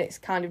 so again, it's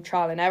kind of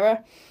trial and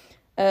error.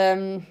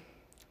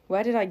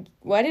 Where did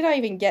I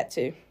even get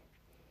to?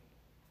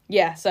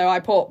 Yeah, so I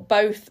put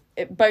both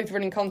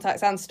running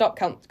contacts and stop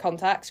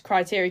contacts.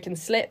 Criteria can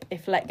slip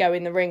if let go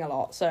in the ring a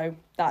lot. So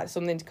that's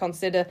something to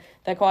consider.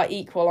 They're quite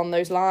equal on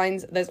those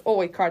lines. There's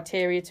always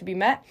criteria to be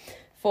met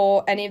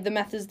for any of the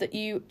methods that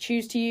you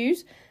choose to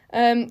use.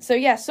 So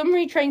yeah, some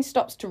retrain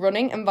stops to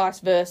running and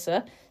vice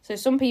versa. So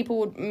some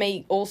people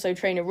may also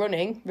train a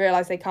running,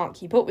 realise they can't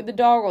keep up with the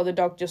dog, or the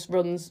dog just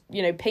runs,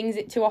 pings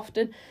it too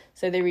often.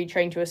 So they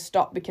retrain to a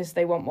stop because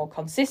they want more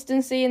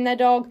consistency in their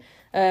dog.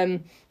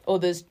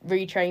 Others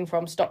retrain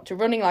from stop to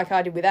running, like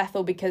I did with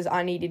Ethel, because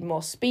I needed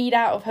more speed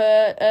out of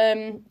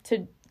her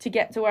to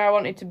get to where I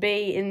wanted to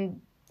be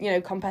in,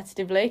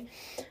 competitively.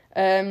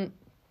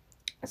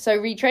 So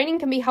retraining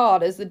can be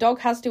hard, as the dog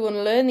has to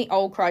unlearn the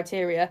old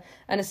criteria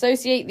and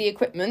associate the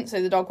equipment,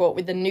 so the dog walk,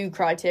 with the new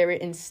criteria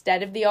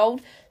instead of the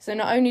old. So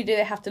not only do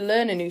they have to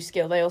learn a new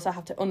skill, they also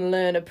have to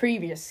unlearn a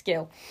previous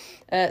skill.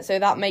 So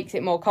that makes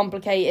it more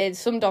complicated.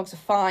 Some dogs are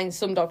fine,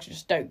 some dogs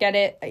just don't get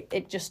it.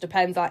 It just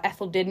depends. Like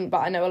Ethel didn't, but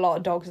I know a lot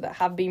of dogs that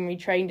have been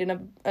retrained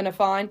and are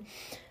fine.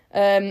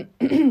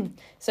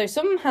 So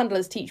some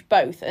handlers teach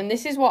both, and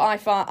this is what I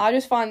find. I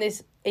just find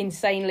this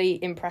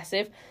insanely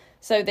impressive.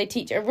 So they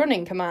teach a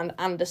running command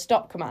and a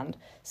stop command.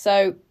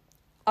 So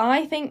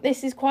I think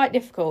this is quite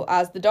difficult,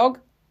 as the dog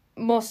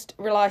must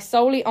rely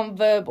solely on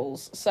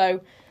verbals.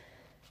 So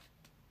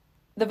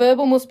the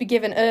verbal must be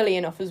given early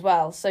enough as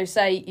well. So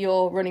say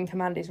your running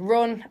command is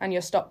run and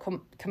your stop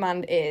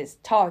command is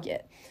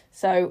target.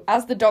 So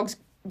as the dog's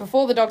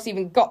before the dog's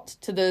even got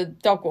to the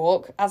dog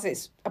walk, as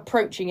it's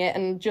approaching it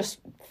and just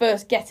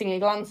first getting a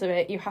glance of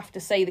it, you have to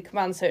say the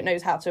command so it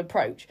knows how to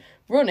approach.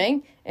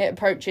 Running, it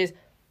approaches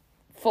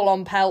full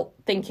on pelt,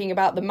 thinking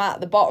about the mat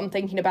at the bottom,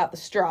 thinking about the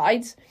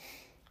strides.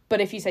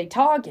 But if you say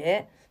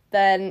target,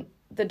 then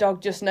the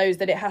dog just knows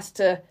that it has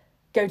to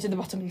go to the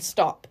bottom and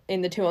stop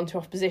in the 2-on-2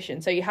 off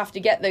position. So you have to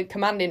get the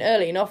command in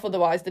early enough,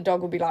 otherwise the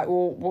dog will be like,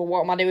 well,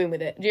 what am I doing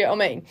with it? Do you know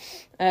what I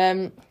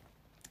mean?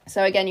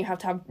 So again, you have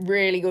to have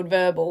really good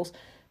verbals.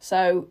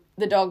 So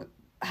the dog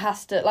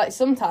has to, like,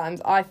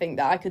 sometimes I think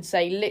that I could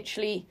say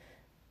literally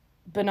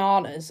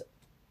bananas,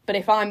 but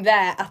if I'm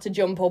there at a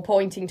jump or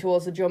pointing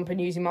towards the jump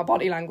and using my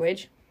body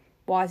language,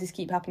 why does this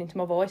keep happening to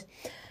my voice?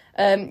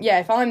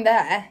 If I'm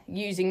there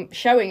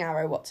showing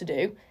Arrow what to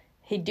do,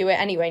 he'd do it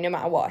anyway, no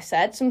matter what I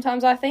said.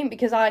 Sometimes I think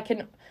because I've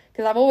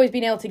always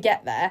been able to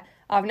get there,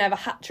 I've never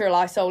had to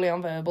rely solely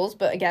on verbals.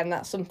 But again,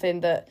 that's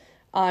something that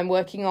I'm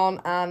working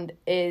on and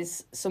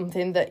is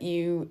something that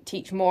you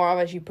teach more of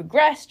as you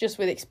progress, just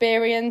with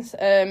experience.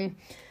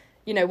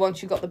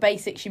 Once you've got the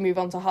basics, you move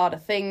on to harder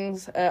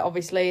things,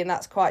 obviously, and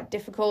that's quite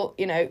difficult.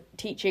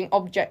 Teaching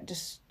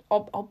obstacle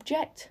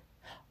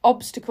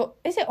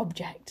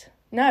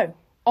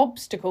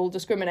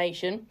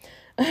discrimination.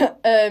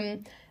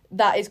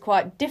 That is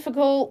quite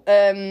difficult.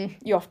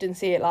 You often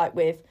see it like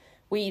with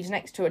weaves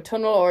next to a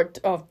tunnel or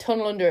a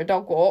tunnel under a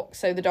dog walk.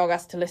 So the dog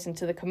has to listen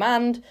to the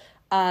command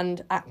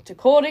and act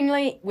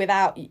accordingly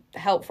without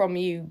help from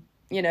you,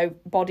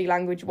 body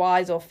language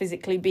wise or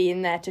physically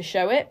being there to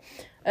show it.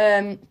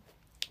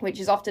 Which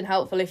is often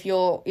helpful if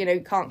you're,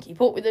 can't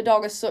keep up with the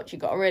dog as such.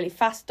 You've got a really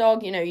fast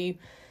dog. I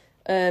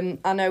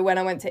know when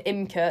I went to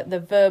IMCA, the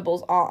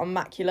verbals are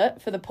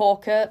immaculate for the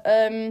Porker,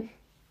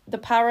 the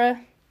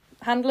para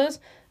handlers.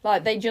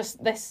 Like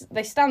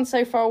they stand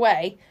so far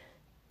away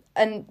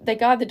and they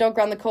guide the dog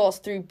around the course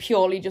through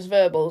purely just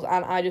verbals,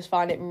 and I just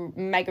find it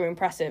mega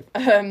impressive.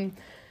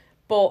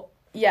 But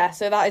yeah,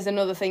 so that is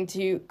another thing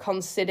to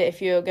consider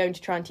if you're going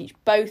to try and teach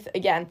both.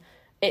 Again,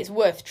 it's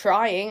worth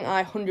trying.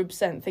 I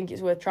 100% think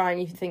it's worth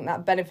trying if you think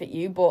that benefit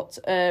you. But,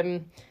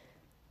 I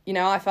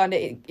find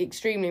it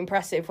extremely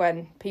impressive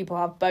when people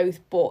have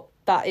both. But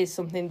that is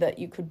something that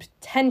you could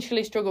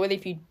potentially struggle with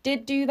if you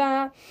did do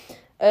that.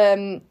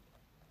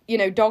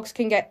 Dogs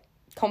can get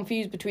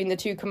confused between the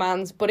two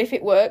commands. But if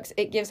it works,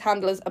 it gives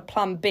handlers a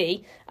plan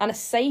B and a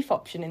safe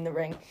option in the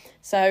ring.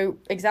 So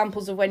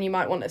examples of when you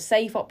might want a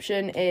safe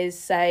option is,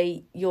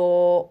 say,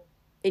 you're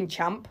in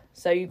champ.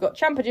 So you've got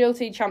champ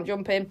agility, champ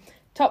jumping,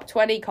 top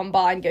 20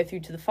 combined, go through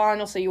to the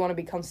final. So you want to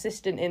be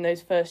consistent in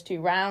those first 2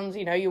 rounds.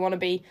 You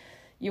want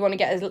to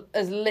get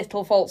as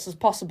little faults as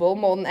possible,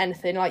 more than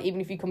anything. Like,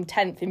 even if you come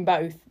 10th in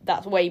both,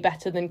 that's way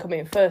better than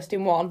coming first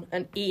in one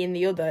and E in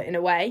the other, in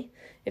a way,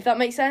 if that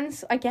makes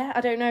sense. I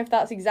don't know if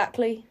that's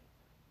exactly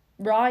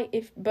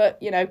right,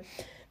 but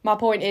my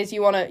point is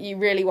you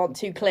really want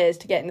 2 clears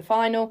to get in the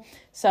final.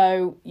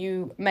 So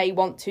you may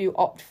want to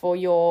opt for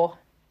your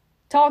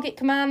target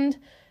command.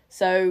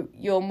 So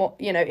you're more,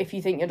 if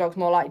you think your dog's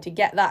more likely to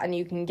get that and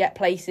you can get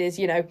places,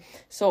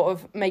 sort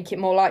of make it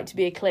more likely to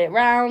be a clear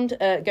round,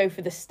 go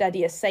for the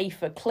steadier,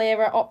 safer,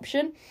 clearer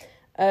option.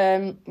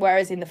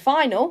 Whereas in the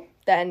final,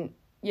 then,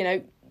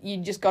 you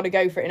just got to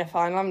go for it in a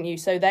final, haven't you?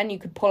 So then you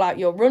could pull out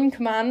your run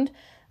command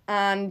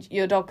and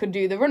your dog could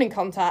do the running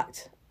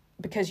contact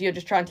because you're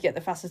just trying to get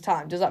the fastest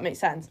time. Does that make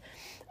sense?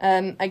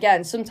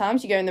 Again,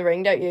 sometimes you go in the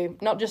ring, don't you?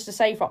 Not just a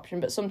safe option,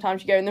 but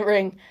sometimes you go in the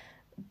ring,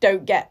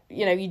 don't get,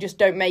 you just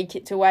don't make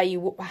it to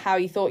how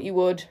you thought you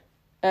would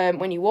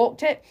when you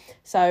walked it.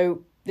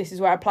 So this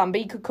is where a plan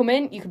B could come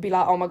in. You could be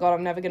like, oh my God,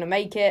 I'm never going to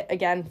make it.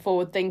 Again,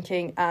 forward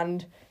thinking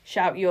and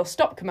shout your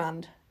stop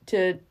command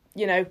to,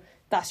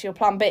 that's your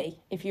plan B.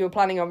 If you were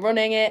planning on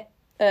running it,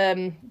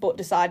 but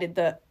decided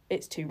that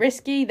it's too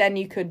risky, then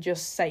you could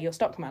just say your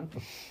stop command.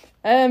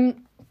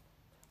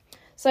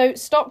 So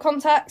stop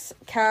contacts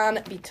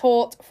can be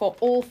taught for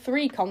all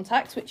 3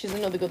 contacts, which is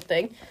another good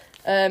thing.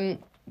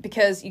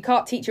 Because you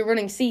can't teach a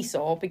running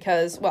seesaw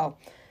because,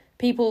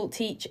 people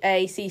teach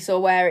a seesaw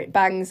where it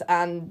bangs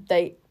and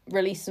they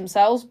release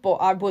themselves,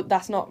 but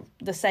that's not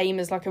the same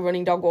as like a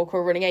running dog walk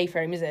or a running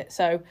A-frame, is it?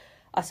 So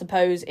I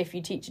suppose if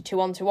you teach a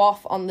 2-on-2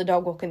 off on the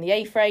dog walk and the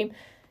A-frame,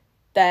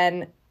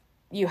 then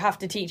you have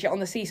to teach it on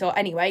the seesaw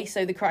anyway.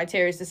 So the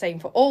criteria is the same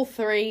for all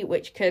 3,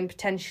 which can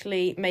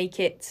potentially make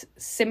it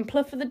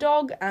simpler for the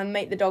dog and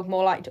make the dog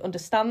more likely to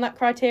understand that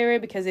criteria,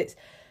 because it's,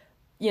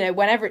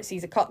 whenever it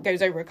sees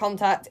goes over a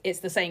contact, it's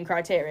the same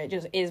criteria. It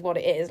just is what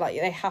it is. Like,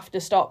 they have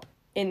to stop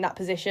in that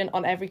position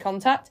on every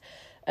contact.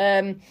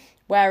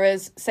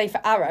 Whereas, say for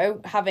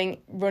Arrow,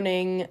 having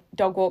running,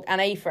 dog walk and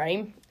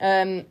A-frame,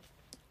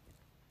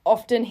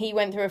 often he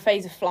went through a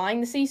phase of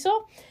flying the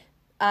seesaw,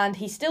 and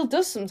he still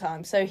does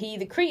sometimes. So he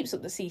either creeps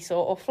up the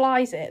seesaw or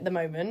flies it at the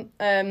moment.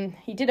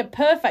 He did a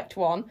perfect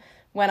one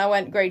when I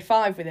went grade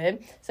 5 with him.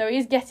 So he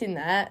is getting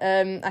there.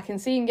 I can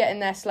see him getting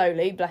there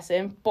slowly, bless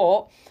him,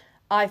 but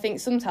I think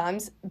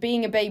sometimes,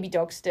 being a baby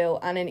dog still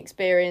and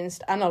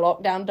inexperienced and a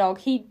lockdown dog,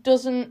 he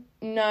doesn't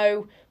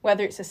know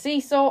whether it's a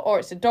seesaw or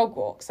it's a dog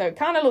walk. So it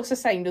kind of looks the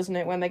same, doesn't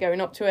it, when they're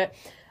going up to it?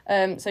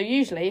 So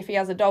usually if he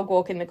has a dog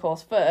walk in the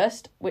course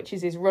first, which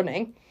is his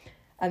running,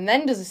 and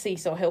then does a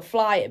seesaw, he'll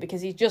fly it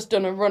because he's just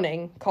done a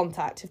running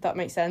contact, if that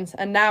makes sense.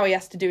 And now he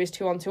has to do his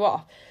 2 on 2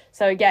 off.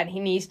 So again, he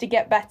needs to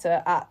get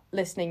better at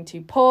listening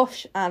to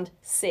push and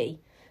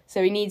see.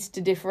 So he needs to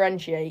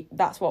differentiate.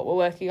 That's what we're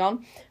working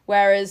on.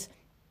 Whereas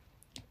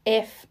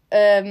if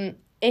say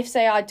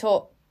I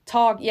taught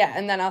target, yeah,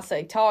 and then I'll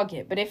say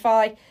target. But if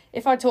I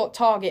taught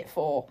target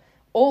for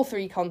all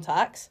 3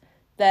 contacts,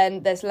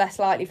 then there's less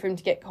likely for him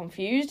to get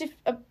confused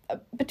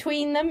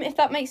between them, if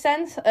that makes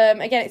sense.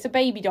 Again, it's a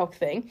baby dog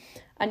thing,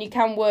 and you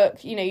can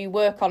work, you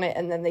work on it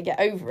and then they get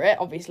over it,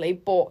 obviously,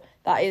 but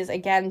that is,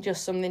 again,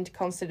 just something to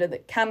consider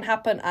that can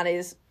happen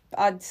and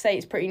I'd say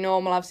it's pretty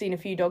normal. I've seen a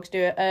few dogs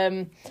do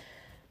it,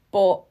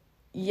 but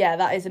yeah,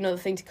 that is another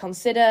thing to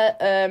consider.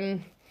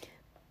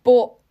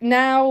 But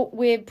now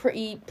we're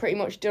pretty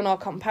much done our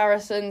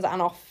comparisons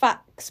and our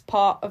facts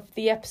part of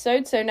the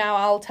episode, so now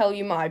I'll tell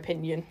you my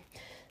opinion.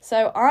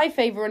 So I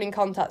favour running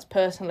contacts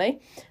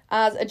personally,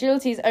 as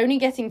agility is only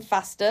getting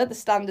faster, the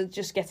standard's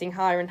just getting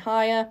higher and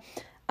higher,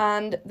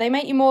 and they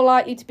make you more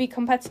likely to be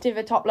competitive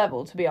at top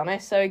level, to be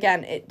honest. So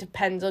again, a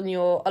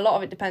lot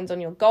of it depends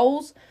on your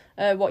goals,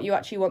 what you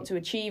actually want to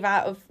achieve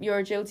out of your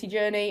agility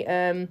journey.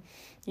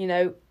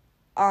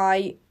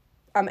 I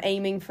am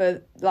aiming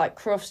for like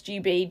Crufts,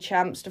 GB,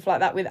 Champ, stuff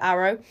like that with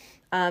Arrow,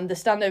 and the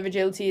standard of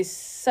agility is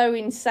so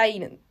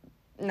insane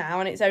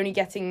now, and it's only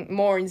getting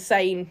more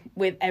insane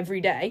with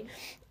every day.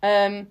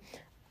 I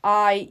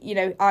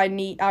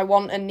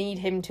want and need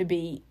him to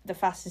be the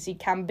fastest he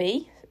can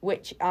be,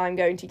 which I'm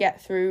going to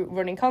get through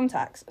running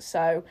contacts.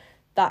 So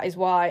that is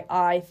why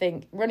I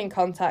think running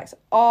contacts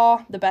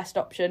are the best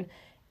option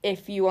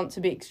if you want to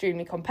be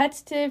extremely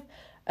competitive,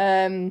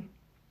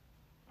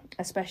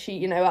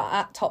 especially,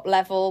 at top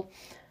level.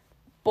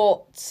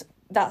 But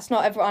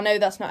I know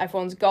that's not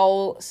everyone's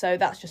goal, so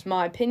that's just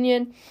my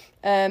opinion.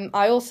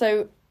 I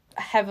also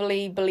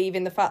heavily believe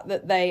in the fact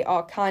that they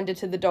are kinder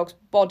to the dog's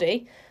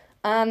body,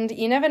 and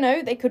you never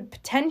know, they could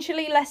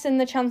potentially lessen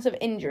the chance of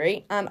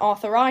injury and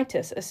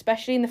arthritis,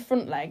 especially in the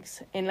front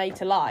legs in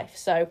later life.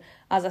 So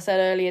as I said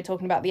earlier,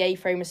 talking about the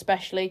A-frame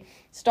especially,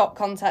 stop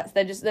contacts,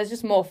 there's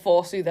just more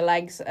force through the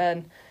legs,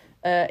 and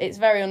it's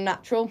very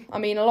unnatural. I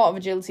mean, a lot of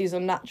agility is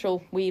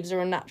unnatural, weaves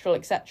are unnatural,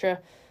 etc.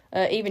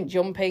 Even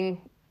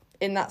jumping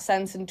in that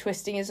sense and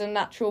twisting is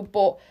unnatural,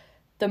 but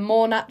the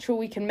more natural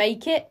we can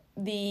make it,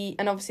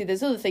 and obviously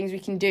there's other things we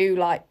can do,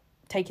 like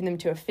taking them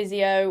to a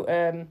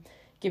physio,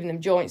 giving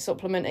them joint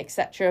supplement,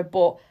 etc.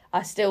 But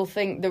I still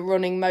think the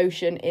running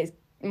motion is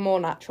more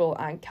natural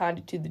and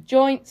kinder to the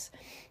joints.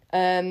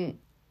 And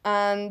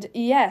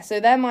yeah, so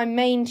they're my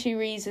main 2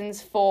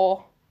 reasons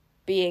for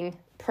being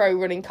pro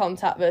running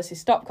contact versus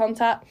stop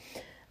contact.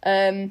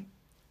 And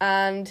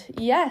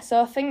yeah,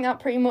 so I think that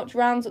pretty much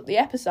rounds up the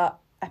episode,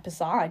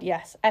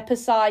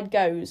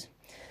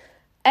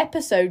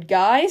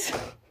 guys.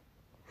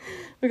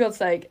 For God's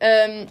sake.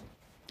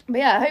 But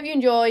yeah, I hope you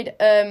enjoyed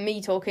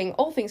me talking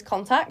all things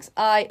contacts.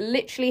 I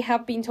literally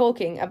have been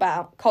talking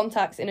about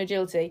contacts in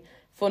agility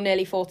for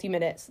nearly 40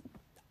 minutes.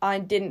 I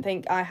didn't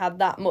think I had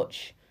that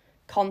much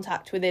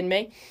contact within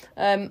me.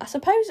 I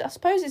suppose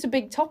it's a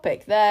big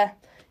topic. They're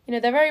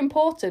very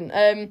important.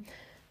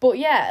 But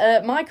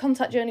yeah, my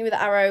contact journey with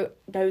Arrow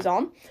goes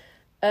on.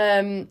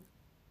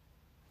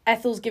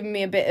 Ethel's given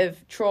me a bit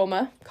of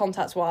trauma,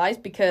 contacts-wise,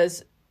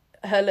 because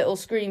her little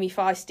screamy,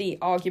 feisty,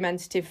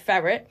 argumentative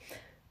ferret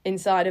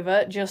inside of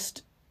her,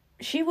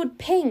 she would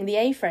ping the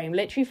A-frame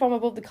literally from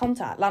above the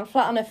contact, land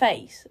flat on her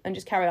face, and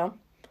just carry on.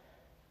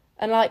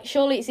 And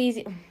surely it's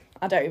easy,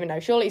 I don't even know,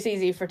 surely it's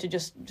easy for her to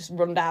just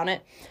run down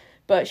it.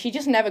 But she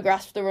just never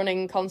grasped the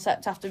running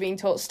concept after being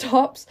taught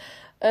stops.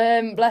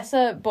 Bless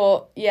her.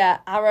 But yeah,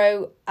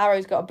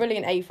 Arrow's got a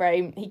brilliant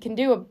A-frame. He can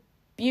do a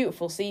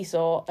beautiful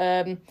seesaw.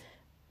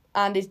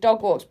 And his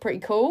dog walk's pretty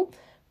cool.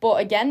 But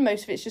again,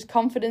 most of it's just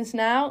confidence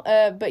now.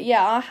 But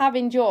yeah, I have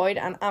enjoyed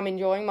and am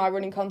enjoying my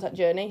running contact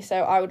journey. So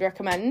I would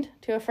recommend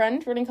to a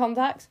friend running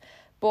contacts.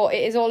 But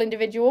it is all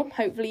individual.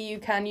 Hopefully you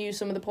can use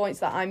some of the points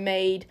that I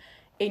made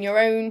in your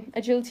own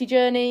agility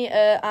journey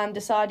and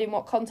deciding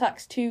what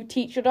contacts to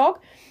teach your dog.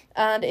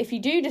 And if you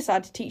do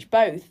decide to teach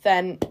both,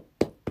 then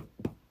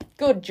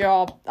good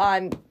job.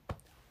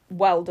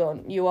 Well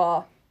done. You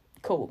are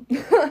cool.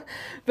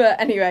 But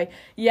anyway,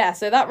 yeah,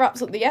 so that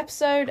wraps up the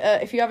episode.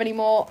 If you have any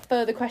more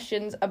further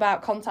questions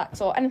about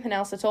contacts or anything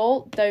else at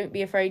all, don't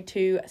be afraid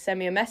to send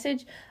me a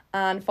message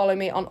and follow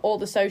me on all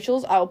the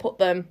socials. I'll put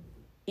them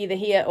either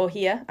here or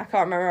here. I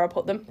can't remember where I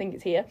put them. I think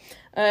it's here.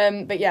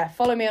 But yeah,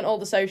 follow me on all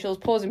the socials,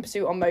 Paws in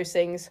Pursuit on most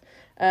things.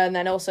 And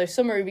then also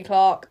Summer Ruby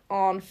Clark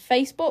on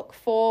Facebook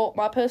for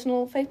my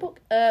personal Facebook.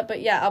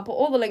 But yeah, I'll put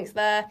all the links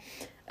there.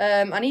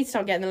 I need to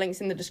start getting the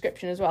links in the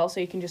description as well, so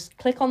you can just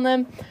click on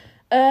them.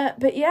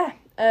 But yeah,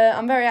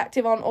 I'm very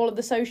active on all of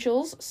the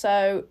socials,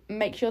 so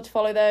make sure to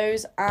follow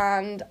those.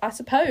 And I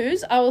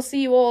suppose I will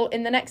see you all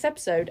in the next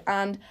episode.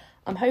 And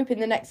I'm hoping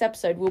the next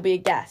episode will be a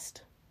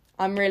guest.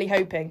 I'm really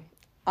hoping.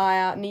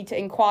 I need to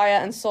inquire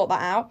and sort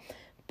that out.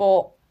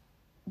 But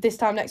this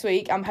time next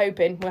week, I'm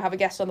hoping we'll have a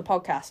guest on the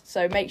podcast.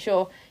 So make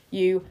sure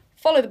you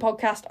follow the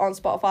podcast on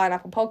Spotify and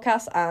Apple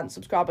Podcasts and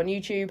subscribe on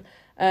YouTube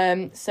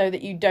so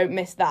that you don't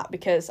miss that,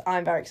 because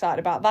I'm very excited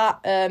about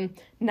that.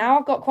 Now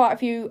I've got quite a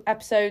few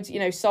episodes,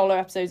 solo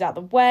episodes out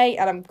the way,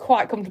 and I'm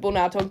quite comfortable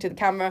now talking to the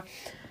camera.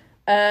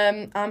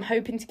 I'm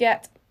hoping to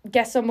get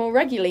guests on more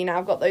regularly now.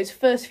 I've got those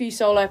first few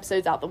solo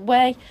episodes out the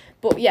way.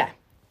 But yeah,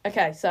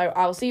 okay, so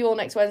I'll see you all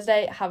next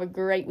Wednesday. Have a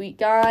great week,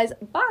 guys.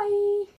 Bye.